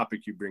interesting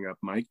topic you bring up,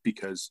 Mike,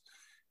 because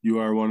you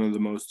are one of the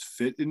most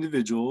fit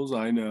individuals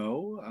I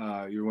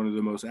know. You're one of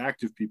the most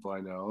active people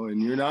I know,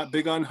 and you're not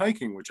big on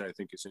hiking, which I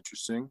think is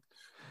interesting.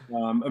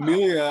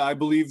 Amelia, I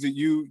believe that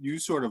you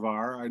sort of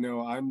are. I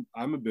know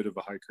I'm a bit of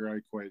a hiker. I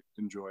quite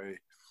enjoy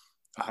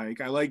a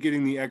hike. I like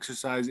getting the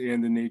exercise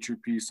and the nature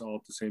piece all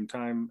at the same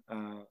time.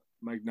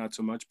 Mike, not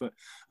so much, but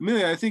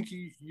Amelia, I think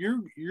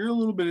you're a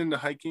little bit into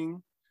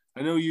hiking.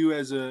 I know you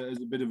as a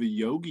bit of a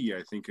yogi,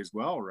 I think, as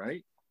well,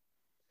 right?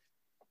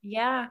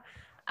 Yeah.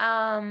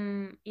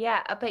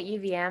 Up at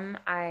UVM,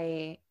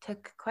 I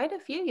took quite a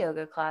few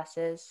yoga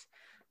classes.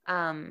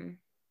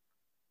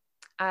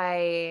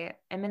 I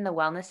am in the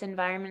wellness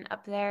environment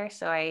up there,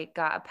 so I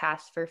got a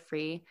pass for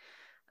free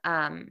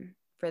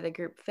for the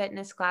group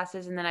fitness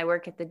classes, and then I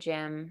work at the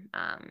gym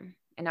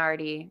and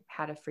already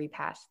had a free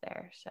pass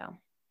there. So,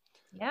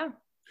 yeah.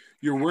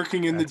 You're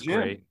working in That's the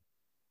gym. Great.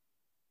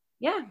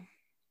 Yeah.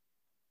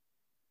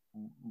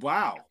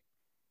 Wow.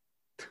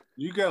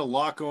 You got a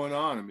lot going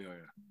on,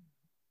 Amelia.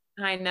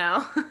 I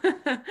know.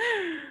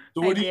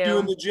 So what do you do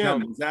in the gym?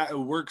 No. Is that a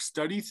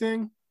work-study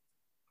thing?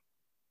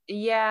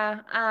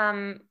 Yeah,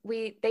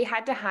 they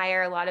had to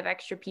hire a lot of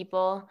extra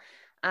people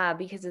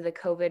because of the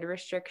COVID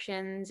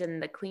restrictions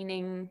and the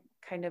cleaning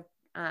kind of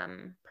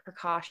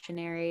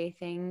precautionary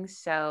things.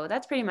 So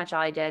that's pretty much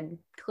all I did.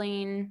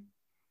 Clean,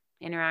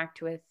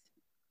 interact with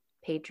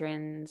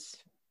patrons.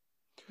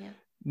 Yeah.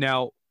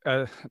 Now,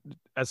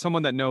 as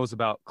someone that knows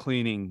about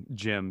cleaning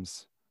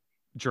gyms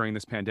during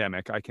this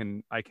pandemic, I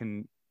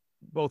can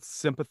both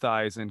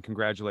sympathize and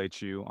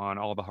congratulate you on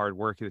all the hard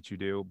work that you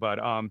do. But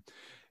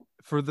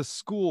for the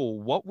school,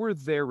 what were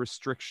their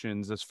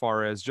restrictions as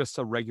far as just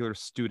a regular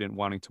student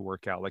wanting to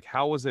work out? Like,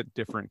 how was it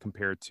different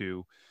compared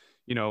to,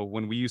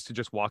 when we used to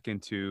just walk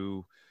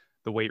into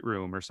the weight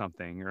room or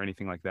something or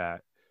anything like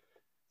that?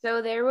 So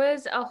there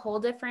was a whole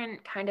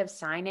different kind of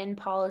sign-in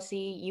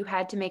policy. You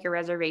had to make a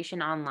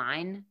reservation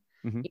online.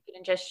 Mm-hmm. You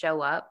couldn't just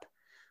show up.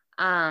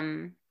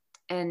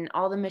 And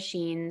all the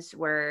machines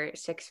were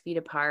 6 feet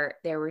apart.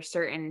 There were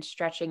certain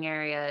stretching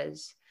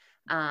areas,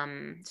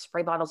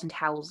 spray bottles and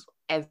towels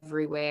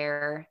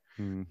everywhere,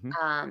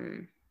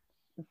 Mm-hmm.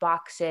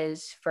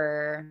 boxes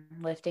for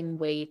lifting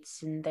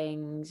weights and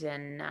things.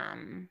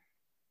 And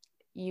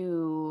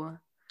you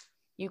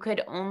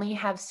could only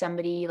have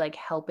somebody like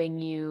helping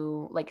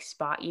you, like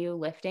spot you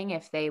lifting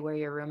if they were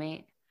your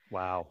roommate.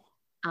 Wow.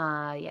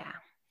 Yeah.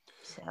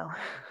 So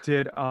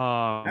Did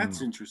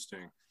That's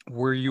interesting.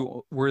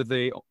 were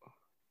they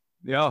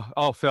yeah,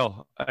 oh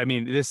Phil, I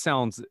mean, this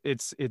sounds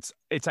it's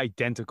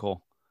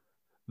identical,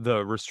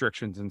 the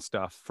restrictions and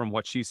stuff from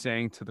what she's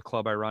saying to the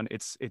club I run.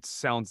 It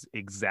sounds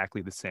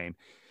exactly the same,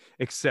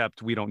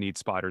 except we don't need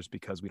spotters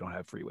because we don't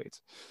have free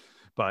weights.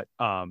 But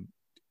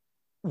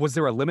was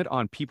there a limit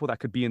on people that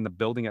could be in the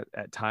building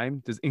at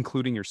time,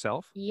 including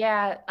yourself?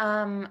 Yeah.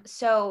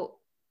 So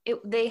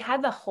they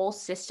had the whole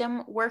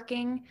system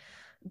working,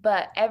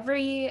 but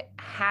every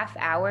half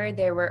hour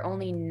there were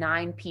only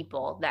 9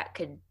 people that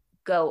could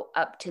go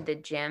up to the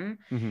gym.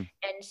 Mm-hmm.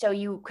 And so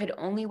you could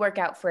only work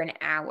out for an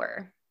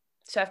hour.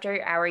 So after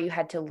an hour you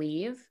had to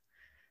leave,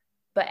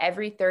 but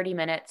every 30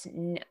 minutes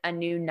a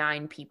new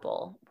 9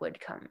 people would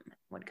come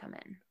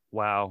in.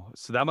 Wow.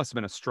 So that must have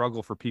been a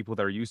struggle for people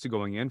that are used to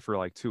going in for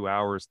like 2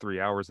 hours, 3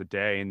 hours a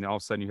day. And all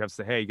of a sudden you have to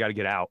say, hey, you got to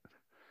get out.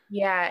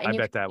 Yeah. And I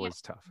bet that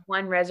was tough.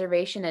 1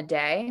 reservation a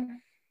day.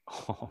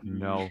 Oh,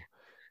 no.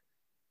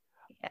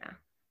 Yeah.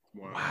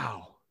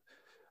 Wow.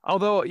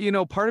 Although,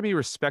 part of me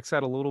respects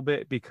that a little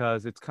bit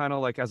because it's kind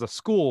of like as a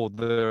school,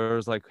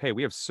 there's like, hey,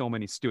 we have so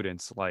many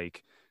students,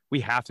 like we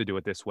have to do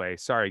it this way.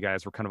 Sorry,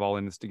 guys, we're kind of all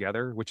in this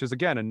together, which is,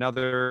 again,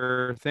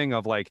 another thing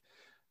of like,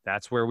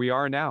 that's where we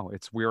are now.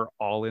 We're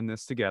all in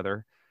this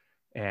together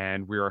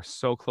and we are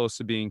so close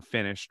to being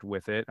finished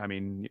with it. I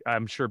mean,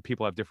 I'm sure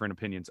people have different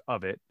opinions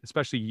of it,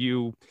 especially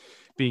you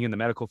being in the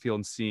medical field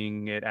and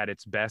seeing it at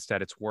its best,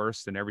 at its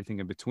worst, and everything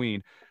in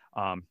between.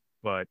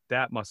 But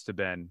that must have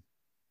been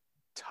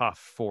tough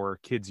for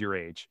kids your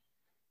age,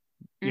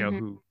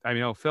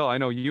 Phil, I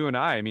know you and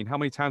I mean, how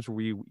many times were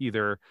we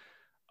either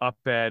up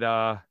at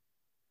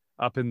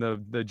up in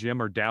the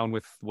gym or down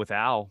with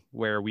Al,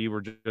 where we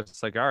were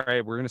just like, all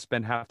right, we're going to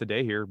spend half the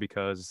day here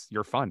because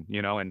you're fun,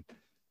 you know? And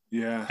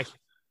yeah,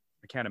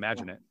 I can't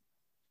imagine it.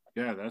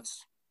 Yeah,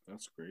 that's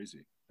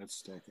crazy. That's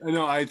stuff. I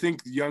know. I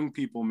think young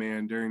people,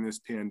 man, during this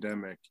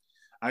pandemic,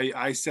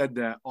 I said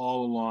that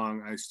all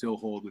along. I still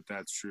hold that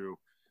that's true.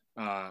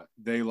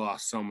 They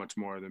lost so much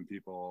more than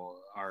people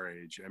our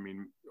age. I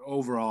mean,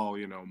 overall,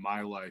 you know,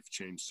 my life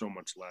changed so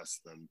much less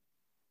than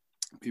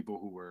people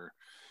who were,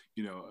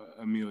 you know,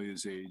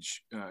 Amelia's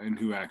age and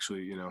who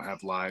actually, you know,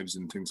 have lives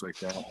and things like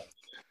that.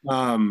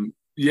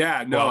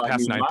 Yeah, no, well,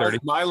 past 9:30.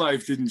 My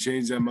life didn't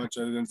change that much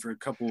other than for a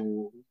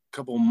couple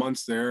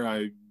months there.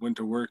 I went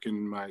to work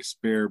in my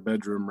spare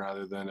bedroom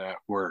rather than at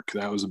work.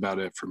 That was about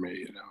it for me.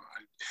 You know,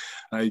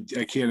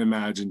 I can't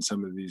imagine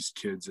some of these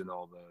kids and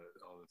all the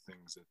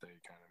things that they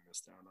kind of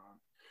missed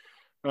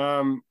out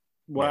on.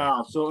 Wow.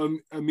 Yeah. So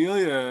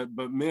Amelia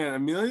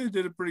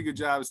did a pretty good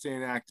job of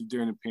staying active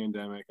during the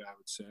pandemic, I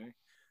would say.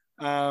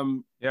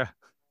 Yeah.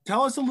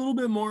 Tell us a little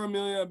bit more,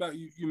 Amelia, about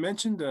you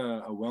mentioned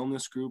a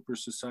wellness group or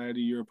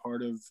society you're a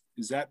part of.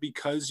 Is that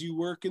because you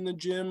work in the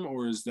gym,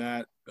 or is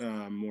that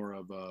more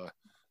of a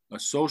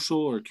social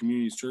or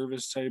community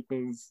service type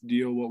of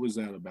deal? What was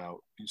that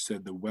about? You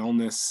said the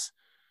wellness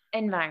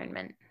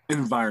environment.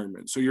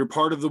 So you're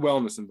part of the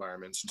wellness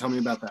environment. So tell me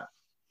about that.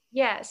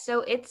 Yeah.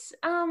 So it's,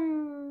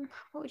 what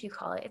would you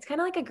call it? It's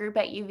kind of like a group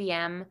at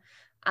UVM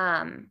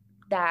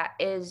that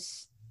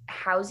is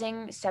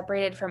housing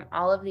separated from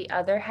all of the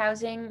other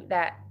housing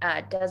that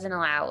doesn't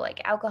allow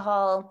like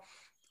alcohol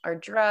or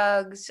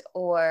drugs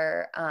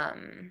or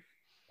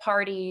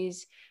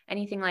parties,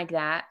 anything like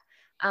that.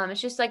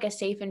 It's just like a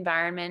safe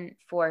environment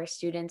for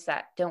students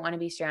that don't want to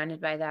be surrounded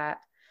by that.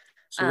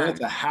 So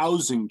that's a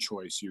housing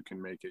choice you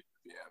can make it.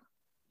 Yeah.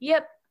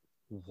 Yep.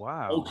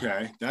 Wow.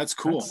 Okay. That's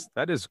cool.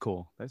 That is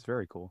cool. That's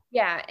very cool.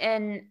 Yeah.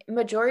 And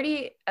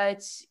majority,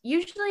 it's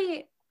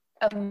usually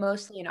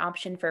mostly an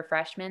option for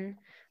freshmen,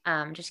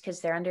 just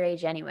because they're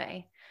underage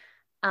anyway.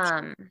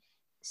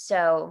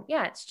 So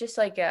yeah, it's just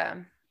like,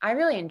 I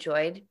really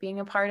enjoyed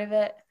being a part of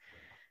it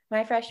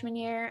my freshman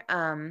year.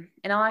 And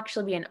I'll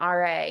actually be an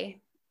RA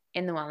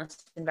in the wellness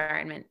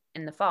environment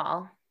in the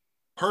fall.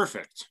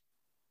 Perfect.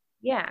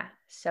 Yeah.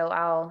 So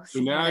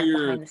now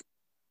you're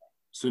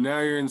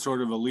in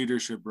sort of a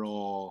leadership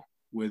role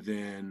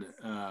within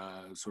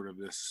sort of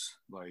this,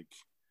 like,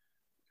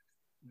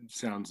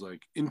 sounds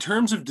like, in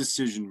terms of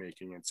decision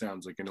making, it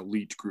sounds like an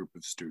elite group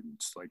of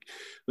students. Like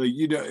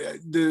you know,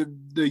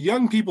 the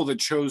young people that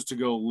chose to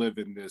go live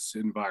in this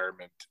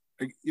environment,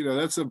 you know,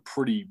 that's a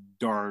pretty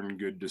darn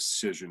good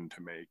decision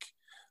to make.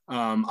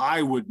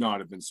 I would not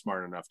have been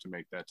smart enough to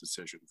make that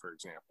decision, for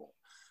example,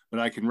 but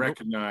I can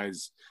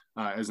recognize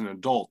as an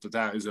adult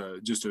that is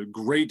just a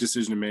great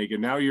decision to make.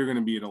 And now you're going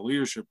to be in a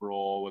leadership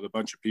role with a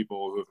bunch of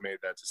people who have made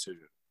that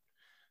decision.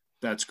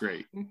 That's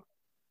great.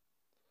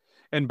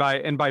 And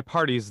by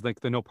parties, like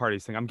the no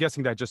parties thing, I'm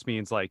guessing that just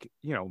means like,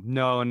 you know,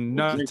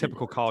 no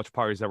typical college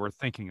parties that we're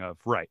thinking of.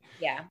 Right.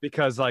 Yeah.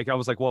 Because like, I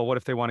was like, well, what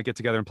if they want to get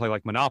together and play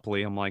like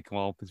Monopoly? I'm like,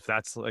 well, if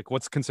that's like,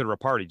 what's considered a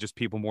party? Just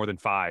people more than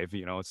 5,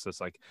 you know, it's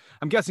just like,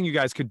 I'm guessing you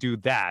guys could do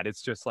that.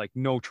 It's just like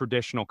no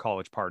traditional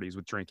college parties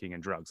with drinking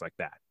and drugs like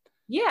that.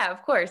 Yeah,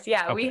 of course.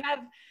 Yeah. Okay. We have,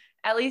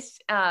 at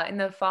least in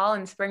the fall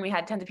and spring, we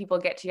had tons of people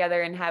get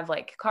together and have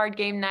like card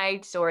game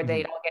nights, or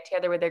they'd all get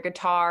together with their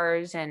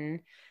guitars and,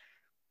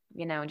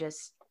 you know,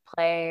 just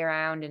play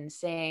around and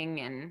sing,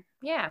 and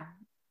yeah,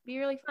 be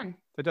really fun.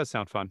 That does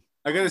sound fun.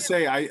 I gotta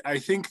say, I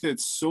think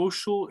that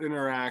social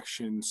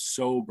interaction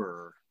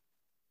sober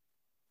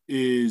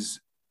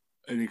is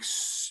an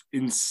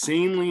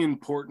insanely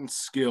important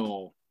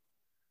skill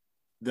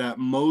that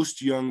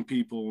most young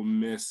people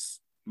miss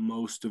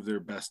most of their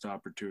best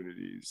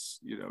opportunities,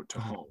 you know, to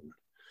hone.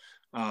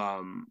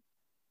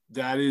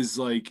 That is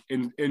like,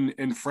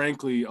 and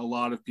frankly, a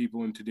lot of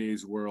people in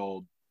today's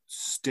world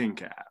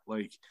stink at.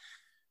 Like,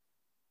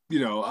 you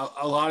know,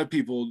 a lot of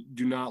people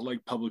do not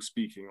like public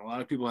speaking. A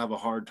lot of people have a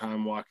hard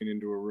time walking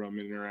into a room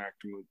and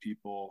interacting with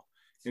people.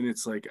 And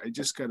it's like, I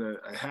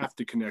have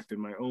to connect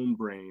in my own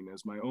brain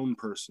as my own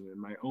person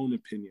and my own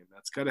opinion.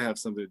 That's got to have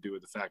something to do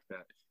with the fact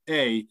that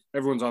A,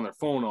 everyone's on their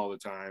phone all the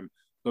time,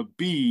 but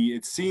B,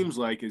 it seems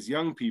like as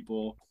young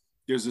people,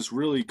 there's this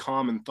really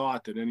common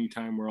thought that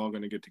anytime we're all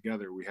going to get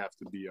together, we have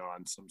to be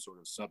on some sort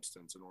of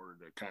substance in order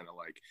to kind of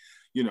like,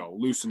 you know,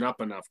 loosen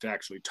up enough to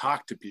actually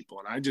talk to people.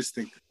 And I just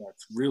think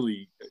that's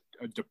really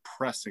a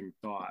depressing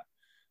thought.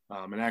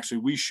 And actually,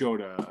 we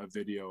showed a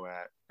video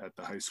at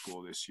the high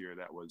school this year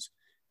that was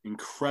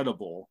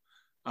incredible.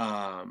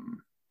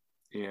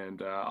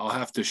 And I'll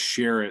have to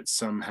share it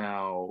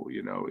somehow,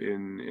 you know,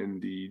 in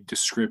the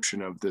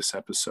description of this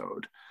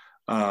episode.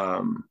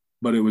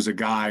 But it was a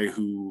guy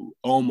who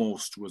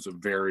almost was a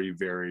very,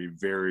 very,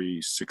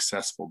 very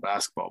successful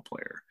basketball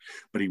player,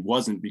 but he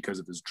wasn't because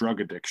of his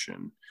drug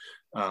addiction.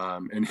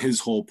 And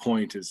his whole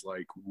point is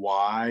like,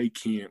 why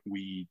can't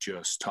we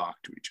just talk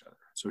to each other?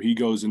 So he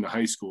goes into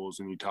high schools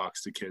and he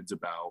talks to kids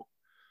about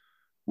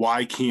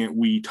why can't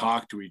we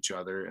talk to each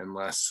other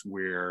unless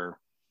we're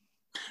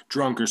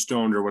drunk or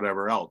stoned or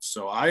whatever else.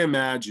 So I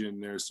imagine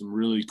there's some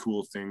really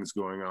cool things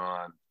going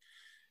on,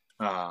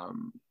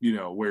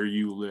 where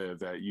you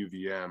live at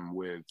UVM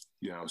with,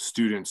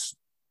 students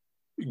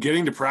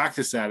getting to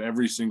practice that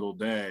every single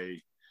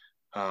day.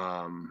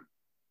 I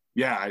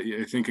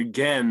think,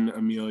 again,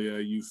 Amelia,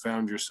 you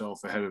found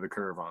yourself ahead of the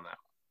curve on that.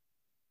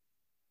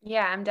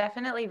 Yeah, I'm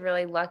definitely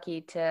really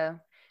lucky to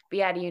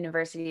be at a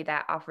university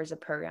that offers a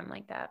program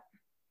like that.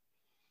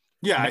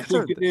 Yeah, I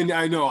think, and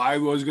I know I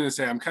was going to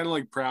say, I'm kind of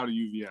like proud of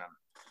UVM,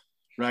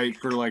 right?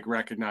 For like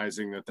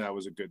recognizing that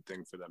was a good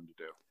thing for them to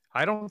do.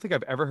 I don't think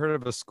I've ever heard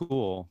of a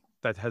school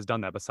that has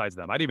done that besides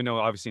them. I didn't even know,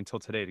 obviously, until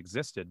today it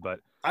existed, but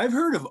I've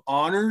heard of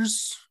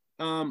honors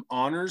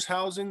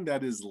housing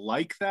that is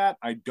like that.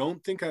 I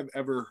don't think I've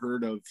ever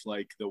heard of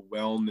like the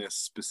wellness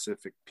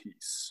specific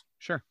piece.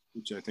 Sure.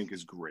 Which I think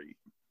is great.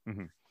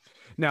 Mm-hmm.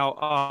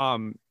 Now,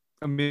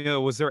 Amelia,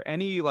 was there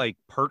any like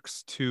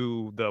perks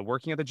to the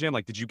working at the gym?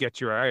 Like, did you get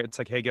it's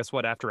like, hey, guess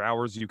what? After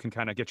hours, you can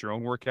kind of get your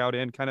own workout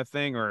in kind of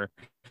thing? Or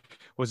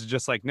was it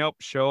just like, nope,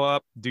 show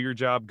up, do your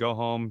job, go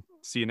home,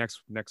 see you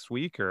next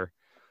week? Or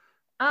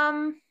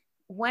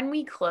when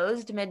we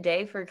closed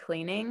midday for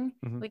cleaning,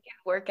 we could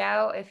work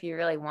out if you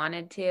really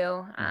wanted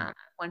to,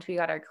 once we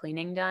got our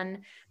cleaning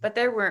done, but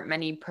there weren't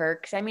many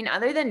perks. I mean,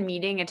 other than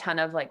meeting a ton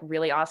of like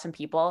really awesome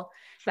people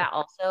that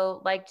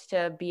also liked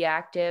to be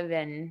active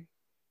and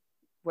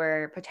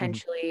were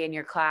potentially in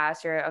your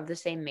class or of the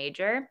same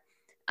major,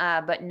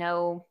 but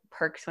no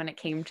perks when it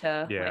came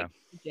to like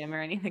gym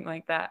or anything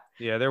like that.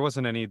 Yeah, there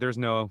wasn't any. There's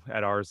no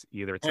at ours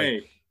either.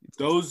 It's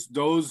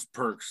those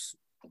perks,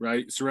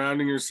 right?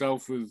 Surrounding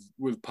yourself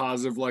with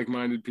positive,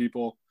 like-minded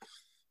people,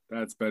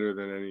 that's better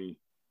than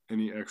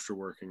any extra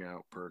working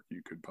out perk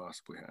you could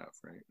possibly have,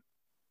 right?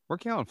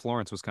 Working out in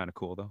Florence was kind of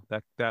cool though.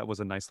 That was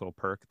a nice little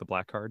perk, the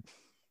black card.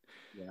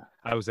 Yeah,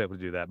 I was able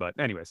to do that. But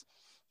anyways,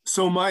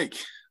 so Mike,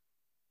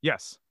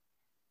 yes,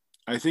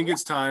 I think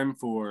it's time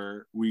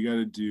we got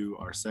to do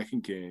our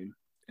second game,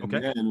 and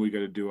then we got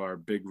to do our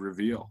big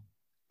reveal.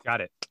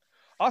 Got it.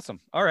 Awesome.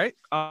 All right.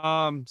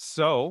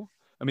 So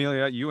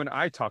Amelia, you and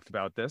I talked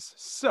about this,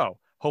 so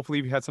hopefully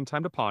you had some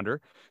time to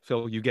ponder.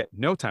 Phil, you get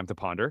no time to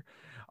ponder.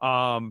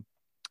 The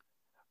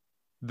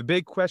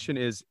big question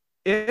is,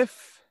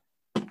 if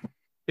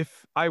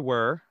I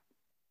were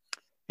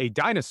a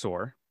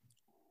dinosaur,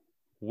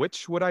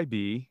 which would I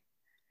be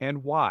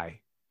and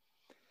why?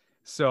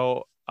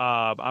 So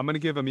I'm going to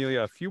give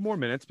Amelia a few more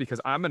minutes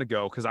because I'm going to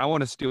go because I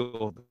want to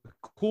steal the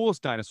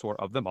coolest dinosaur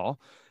of them all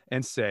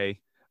and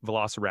say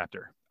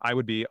Velociraptor. I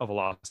would be a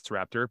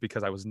Velociraptor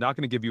because I was not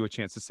going to give you a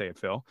chance to say it,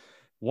 Phil.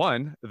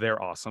 1,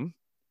 they're awesome.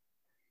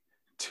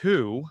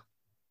 2,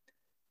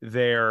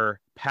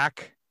 they're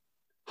pack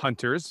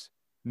hunters,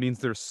 means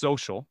they're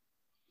social.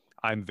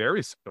 I'm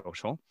very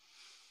social.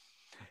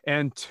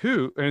 And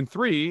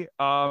 3,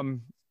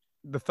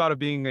 the thought of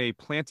being a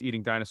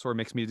plant-eating dinosaur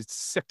makes me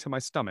sick to my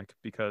stomach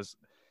because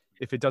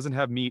if it doesn't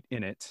have meat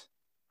in it,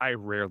 I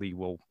rarely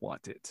will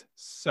want it.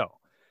 So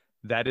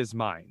that is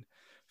mine.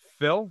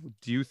 Phil,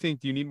 do you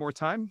need more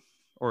time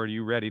or are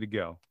you ready to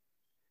go?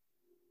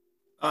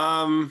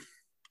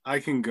 I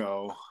can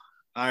go.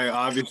 I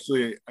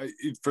obviously,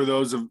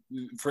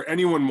 for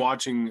anyone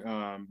watching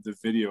the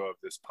video of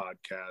this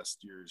podcast,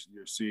 you're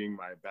seeing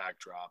my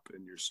backdrop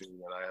and you're seeing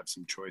that I have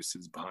some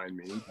choices behind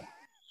me.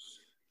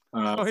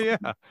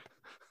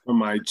 From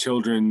my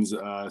children's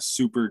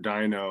super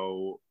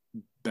dino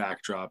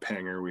backdrop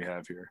hanger we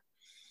have here.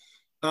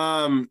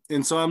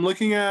 And so I'm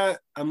looking at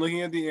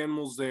the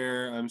animals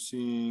there. I'm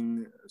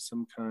seeing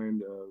some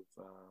kind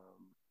of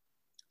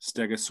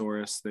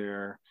Stegosaurus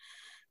there.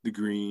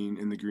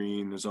 In the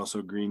green, there's also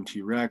a green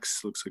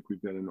T-Rex. Looks like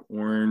we've got an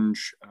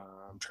orange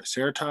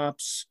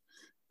Triceratops,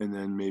 and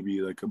then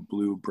maybe like a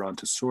blue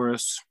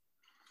Brontosaurus.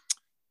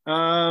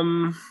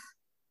 I'm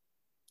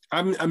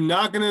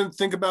not gonna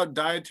think about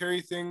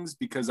dietary things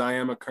because I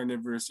am a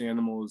carnivorous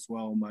animal as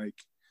well,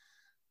 Mike.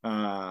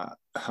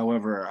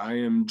 However, I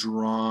am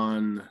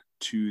drawn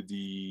to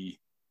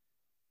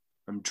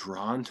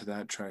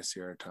that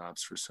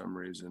Triceratops for some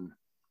reason.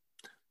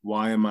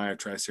 Why am I a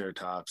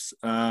Triceratops?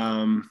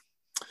 I'm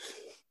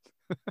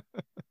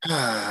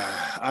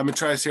a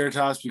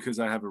Triceratops because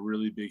I have a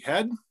really big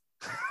head.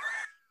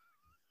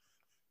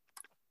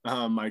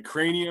 My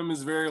cranium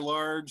is very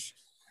large.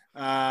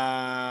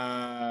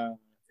 And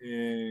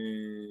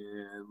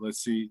let's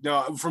see.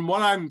 No, from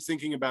what I'm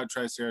thinking about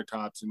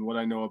Triceratops and what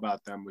I know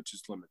about them, which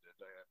is limited,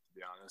 I have to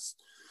be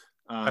honest.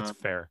 That's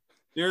fair.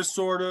 They're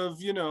sort of,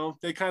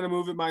 they kind of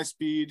move at my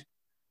speed.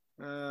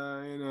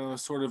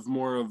 Sort of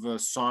more of a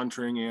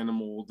sauntering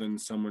animal than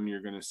someone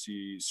you're going to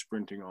see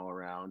sprinting all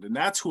around. And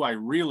that's who I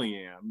really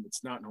am.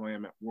 It's not who I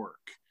am at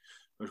work,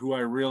 but who I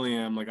really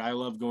am. Like, I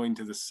love going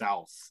to the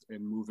south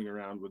and moving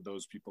around with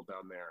those people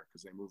down there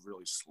because they move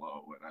really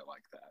slow, and I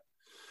like that.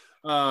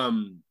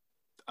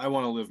 I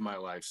want to live my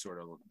life sort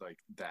of like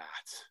that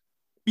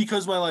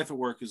because my life at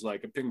work is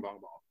like a ping pong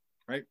ball,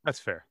 right? That's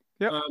fair.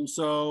 Yeah.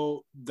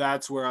 So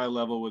that's where I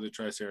level with a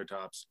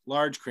Triceratops.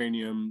 Large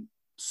cranium,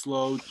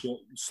 slow,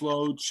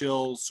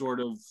 chill sort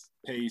of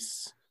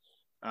pace.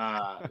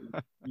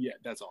 Yeah,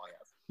 that's all I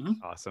have.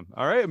 Mm-hmm. Awesome.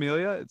 All right,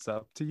 Amelia, it's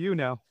up to you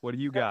now. What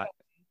do you got?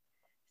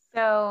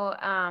 So,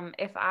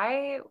 if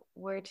I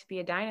were to be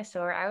a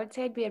dinosaur, I would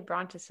say I'd be a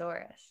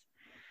brontosaurus.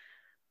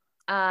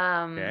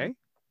 Okay.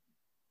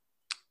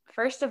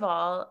 First of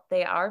all,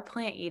 they are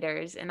plant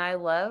eaters, and I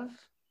love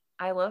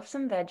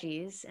some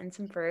veggies and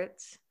some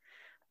fruits.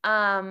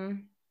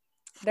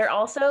 They're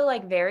also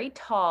like very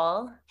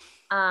tall.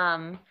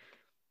 And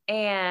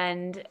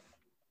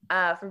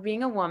for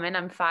being a woman,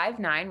 I'm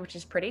 5'9", which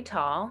is pretty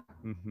tall.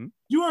 Mm-hmm.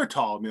 You are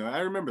tall, Amelia. I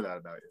remember that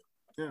about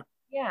you.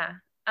 Yeah.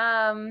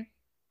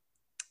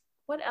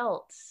 What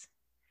else?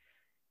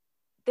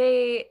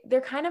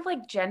 They're kind of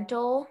like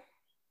gentle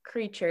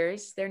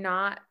creatures. They're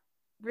not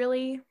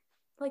really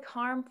like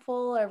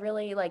harmful or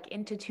really like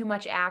into too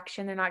much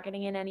action. They're not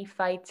getting in any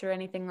fights or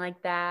anything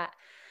like that.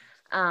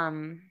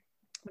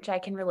 Which I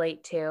can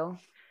relate to.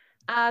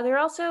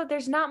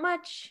 There's not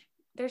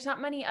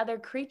many other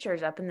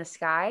creatures up in the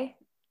sky.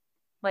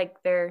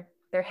 Like their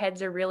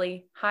heads are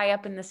really high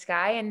up in the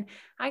sky, and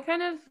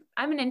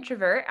I'm an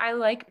introvert. I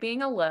like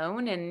being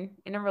alone and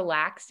in a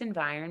relaxed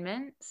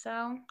environment.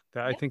 So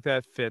I think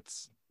that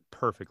fits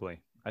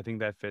perfectly. I think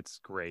that fits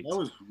great.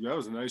 That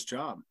was a nice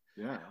job.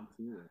 Yeah,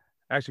 absolutely.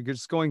 Actually,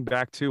 just going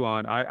back to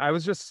I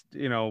was just,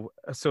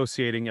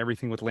 associating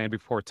everything with Land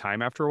Before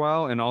Time after a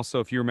while. And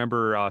also, if you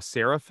remember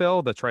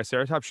Seraphil, the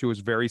Triceratops, she was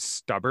very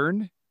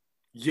stubborn.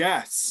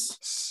 Yes.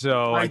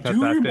 So I thought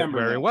that fit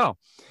very well.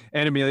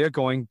 And Amelia,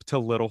 going to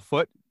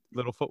Littlefoot.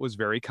 Littlefoot was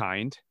very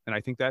kind. And I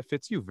think that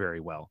fits you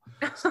very well.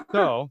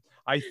 So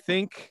I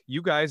think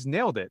you guys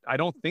nailed it. I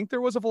don't think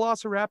there was a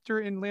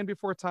Velociraptor in Land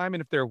Before Time.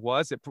 And if there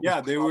was,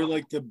 they were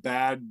like the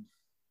bad...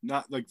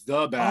 Not like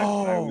the bad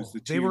guy was the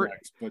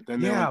T-Rex, but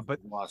then they were the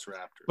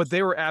Velociraptors. But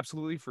they were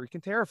absolutely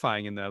freaking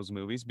terrifying in those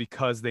movies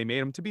because they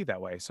made them to be that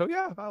way. So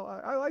yeah,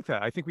 I like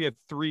that. I think we had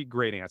 3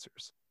 great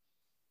answers.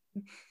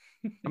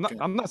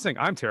 I'm not saying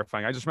I'm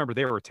terrifying. I just remember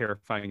they were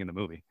terrifying in the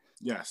movie.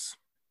 Yes.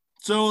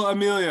 So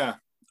Amelia,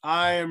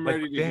 I am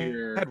ready to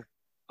hear.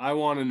 I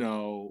want to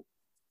know,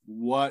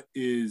 what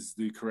is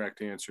the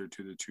correct answer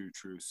to the 2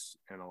 truths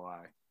and a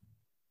lie?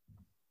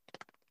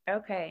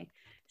 Okay.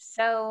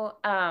 So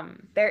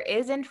there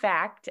is, in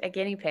fact, a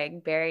guinea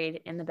pig buried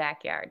in the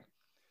backyard.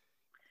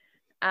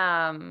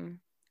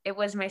 It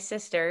was my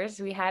sister's.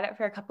 We had it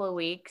for a couple of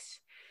weeks.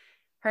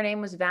 Her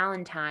name was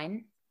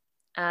Valentine,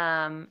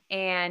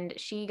 and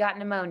she got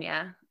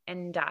pneumonia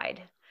and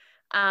died.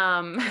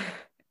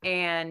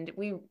 And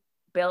we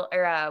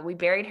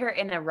buried her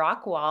in a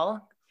rock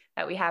wall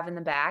that we have in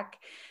the back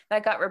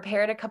that got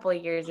repaired a couple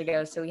of years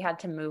ago. So we had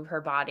to move her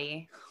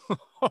body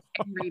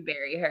and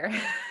rebury her.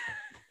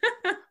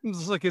 I'm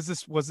just like,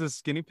 was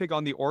this guinea pig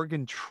on the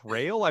Oregon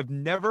Trail? I've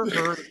never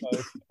heard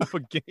of a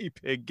guinea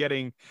pig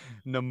getting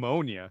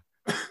pneumonia.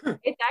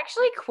 It's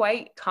actually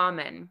quite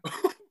common.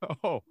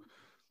 Oh,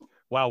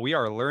 wow. We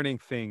are learning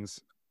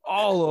things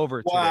all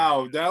over today.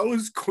 Wow, that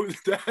was cool.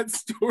 That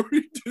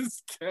story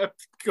just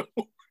kept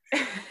going.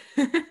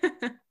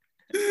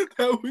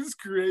 That was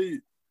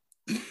great.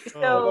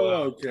 So,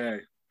 okay.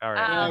 All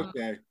right.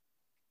 Okay.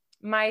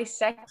 My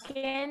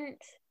second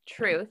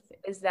truth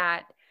is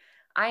that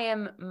I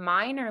am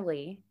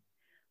minorly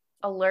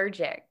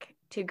allergic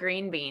to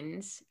green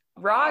beans.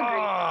 Raw green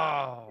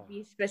beans, to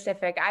be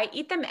specific. I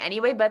eat them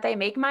anyway, but they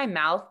make my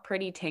mouth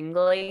pretty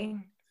tingly.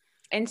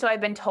 And so I've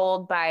been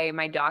told by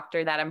my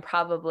doctor that I'm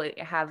probably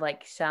have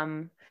like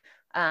some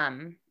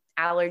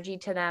allergy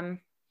to them.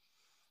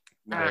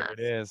 There it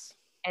is.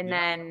 And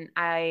then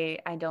I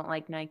don't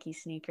like Nike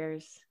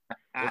sneakers.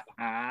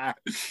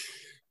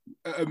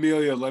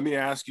 Amelia, let me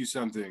ask you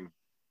something.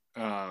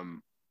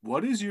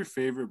 What is your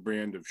favorite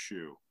brand of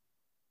shoe?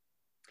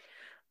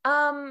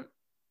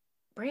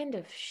 Brand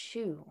of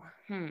shoe.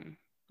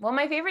 Well,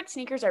 my favorite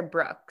sneakers are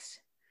Brooks.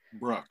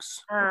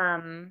 Brooks.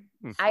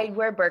 I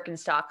wear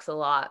Birkenstocks a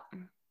lot.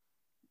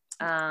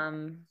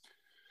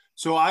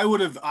 So I would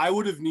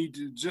have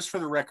needed, just for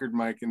the record,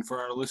 Mike, and for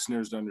our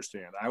listeners to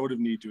understand, I would have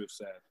need to have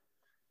said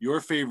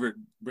your favorite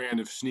brand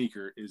of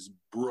sneaker is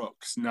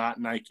Brooks, not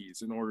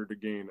Nikes, in order to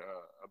gain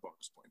a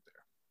bonus point there.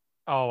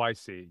 Oh, I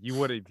see. You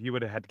would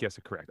have had to guess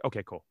it correct.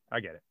 Okay, cool. I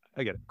get it.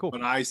 Cool.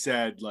 But I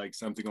said like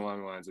something along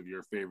the lines of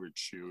your favorite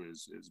shoe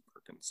is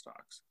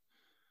Birkenstocks.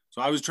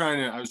 So I was trying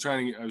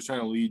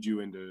to lead you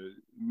into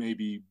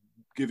maybe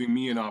giving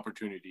me an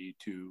opportunity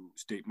to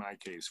state my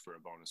case for a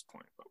bonus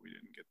point, but we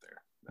didn't get there.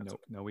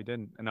 No, we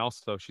didn't. And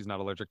also, she's not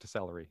allergic to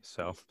celery.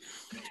 So,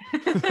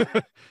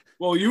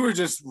 well, you were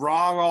just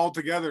wrong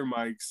altogether,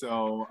 Mike.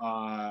 So,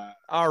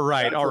 all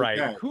right.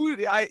 Okay.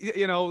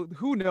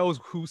 Who knows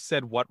who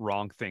said what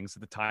wrong things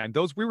at the time?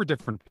 We were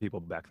different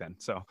people back then.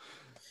 So,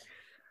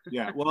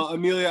 yeah. Well,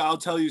 Amelia, I'll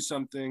tell you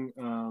something.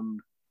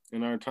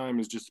 And our time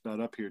is just about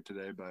up here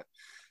today, but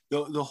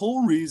the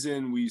whole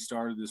reason we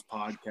started this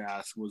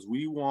podcast was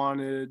we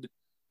wanted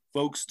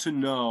folks to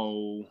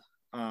know,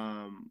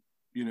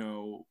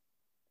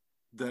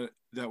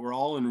 that we're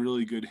all in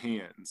really good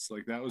hands.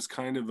 Like that was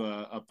kind of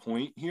a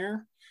point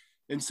here.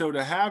 And so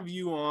to have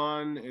you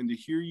on and to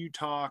hear you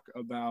talk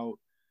about,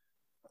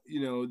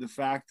 the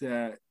fact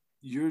that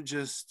you're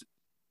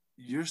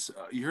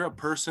a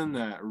person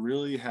that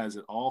really has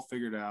it all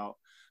figured out,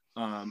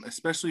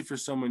 especially for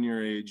someone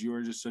your age. You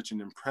are just such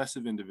an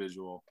impressive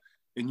individual,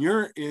 and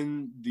you're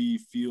in the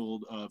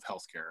field of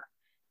healthcare.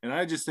 And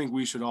I just think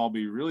we should all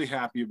be really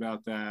happy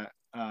about that,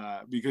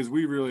 because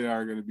we really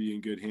are going to be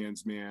in good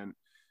hands, man.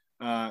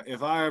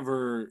 If I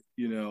ever,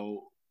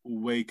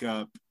 wake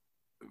up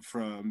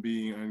from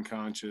being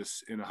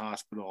unconscious in a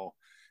hospital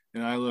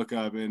and I look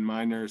up and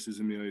my nurse is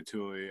Amelia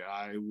Tooley,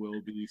 I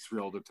will be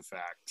thrilled at the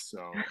fact.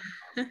 So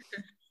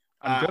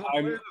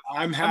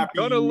I'm happy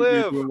you're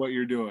doing what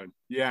you're doing.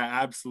 Yeah,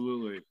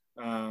 absolutely.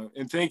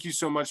 And thank you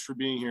so much for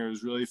being here. It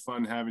was really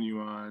fun having you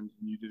on.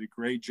 You did a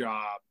great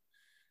job.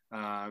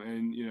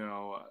 And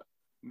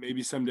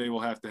maybe someday we'll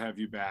have to have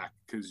you back,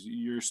 because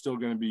you're still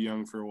going to be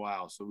young for a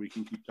while, so we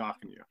can keep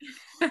talking to you.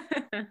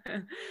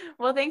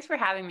 Well, thanks for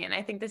having me. And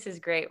I think this is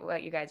great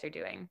what you guys are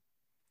doing.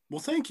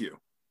 Well, thank you.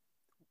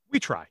 We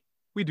try.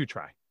 We do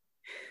try.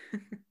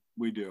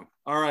 We do.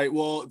 All right.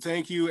 Well,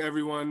 thank you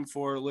everyone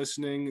for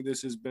listening.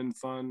 This has been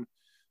fun.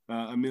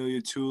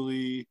 Amelia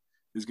Tooley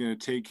is going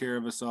to take care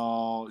of us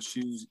all.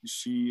 She's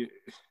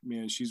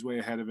way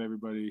ahead of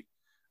everybody.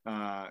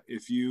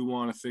 If you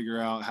want to figure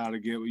out how to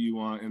get what you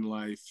want in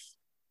life,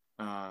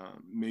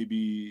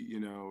 maybe,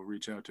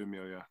 reach out to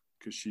Amelia,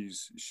 because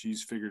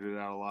she's figured it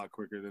out a lot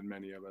quicker than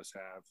many of us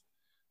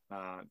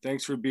have.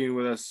 Thanks for being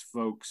with us,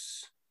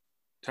 folks.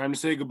 Time to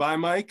say goodbye,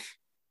 Mike.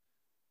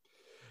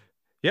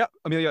 Yeah,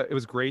 Amelia, it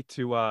was great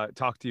to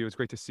talk to you. It's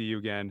great to see you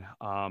again.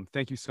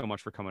 Thank you so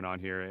much for coming on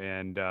here.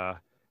 And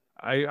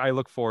I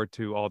look forward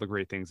to all the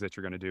great things that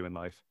you're going to do in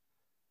life.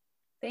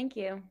 Thank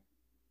you.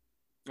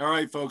 All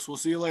right, folks. We'll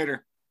see you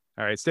later.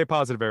 All right. Stay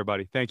positive,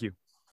 everybody. Thank you.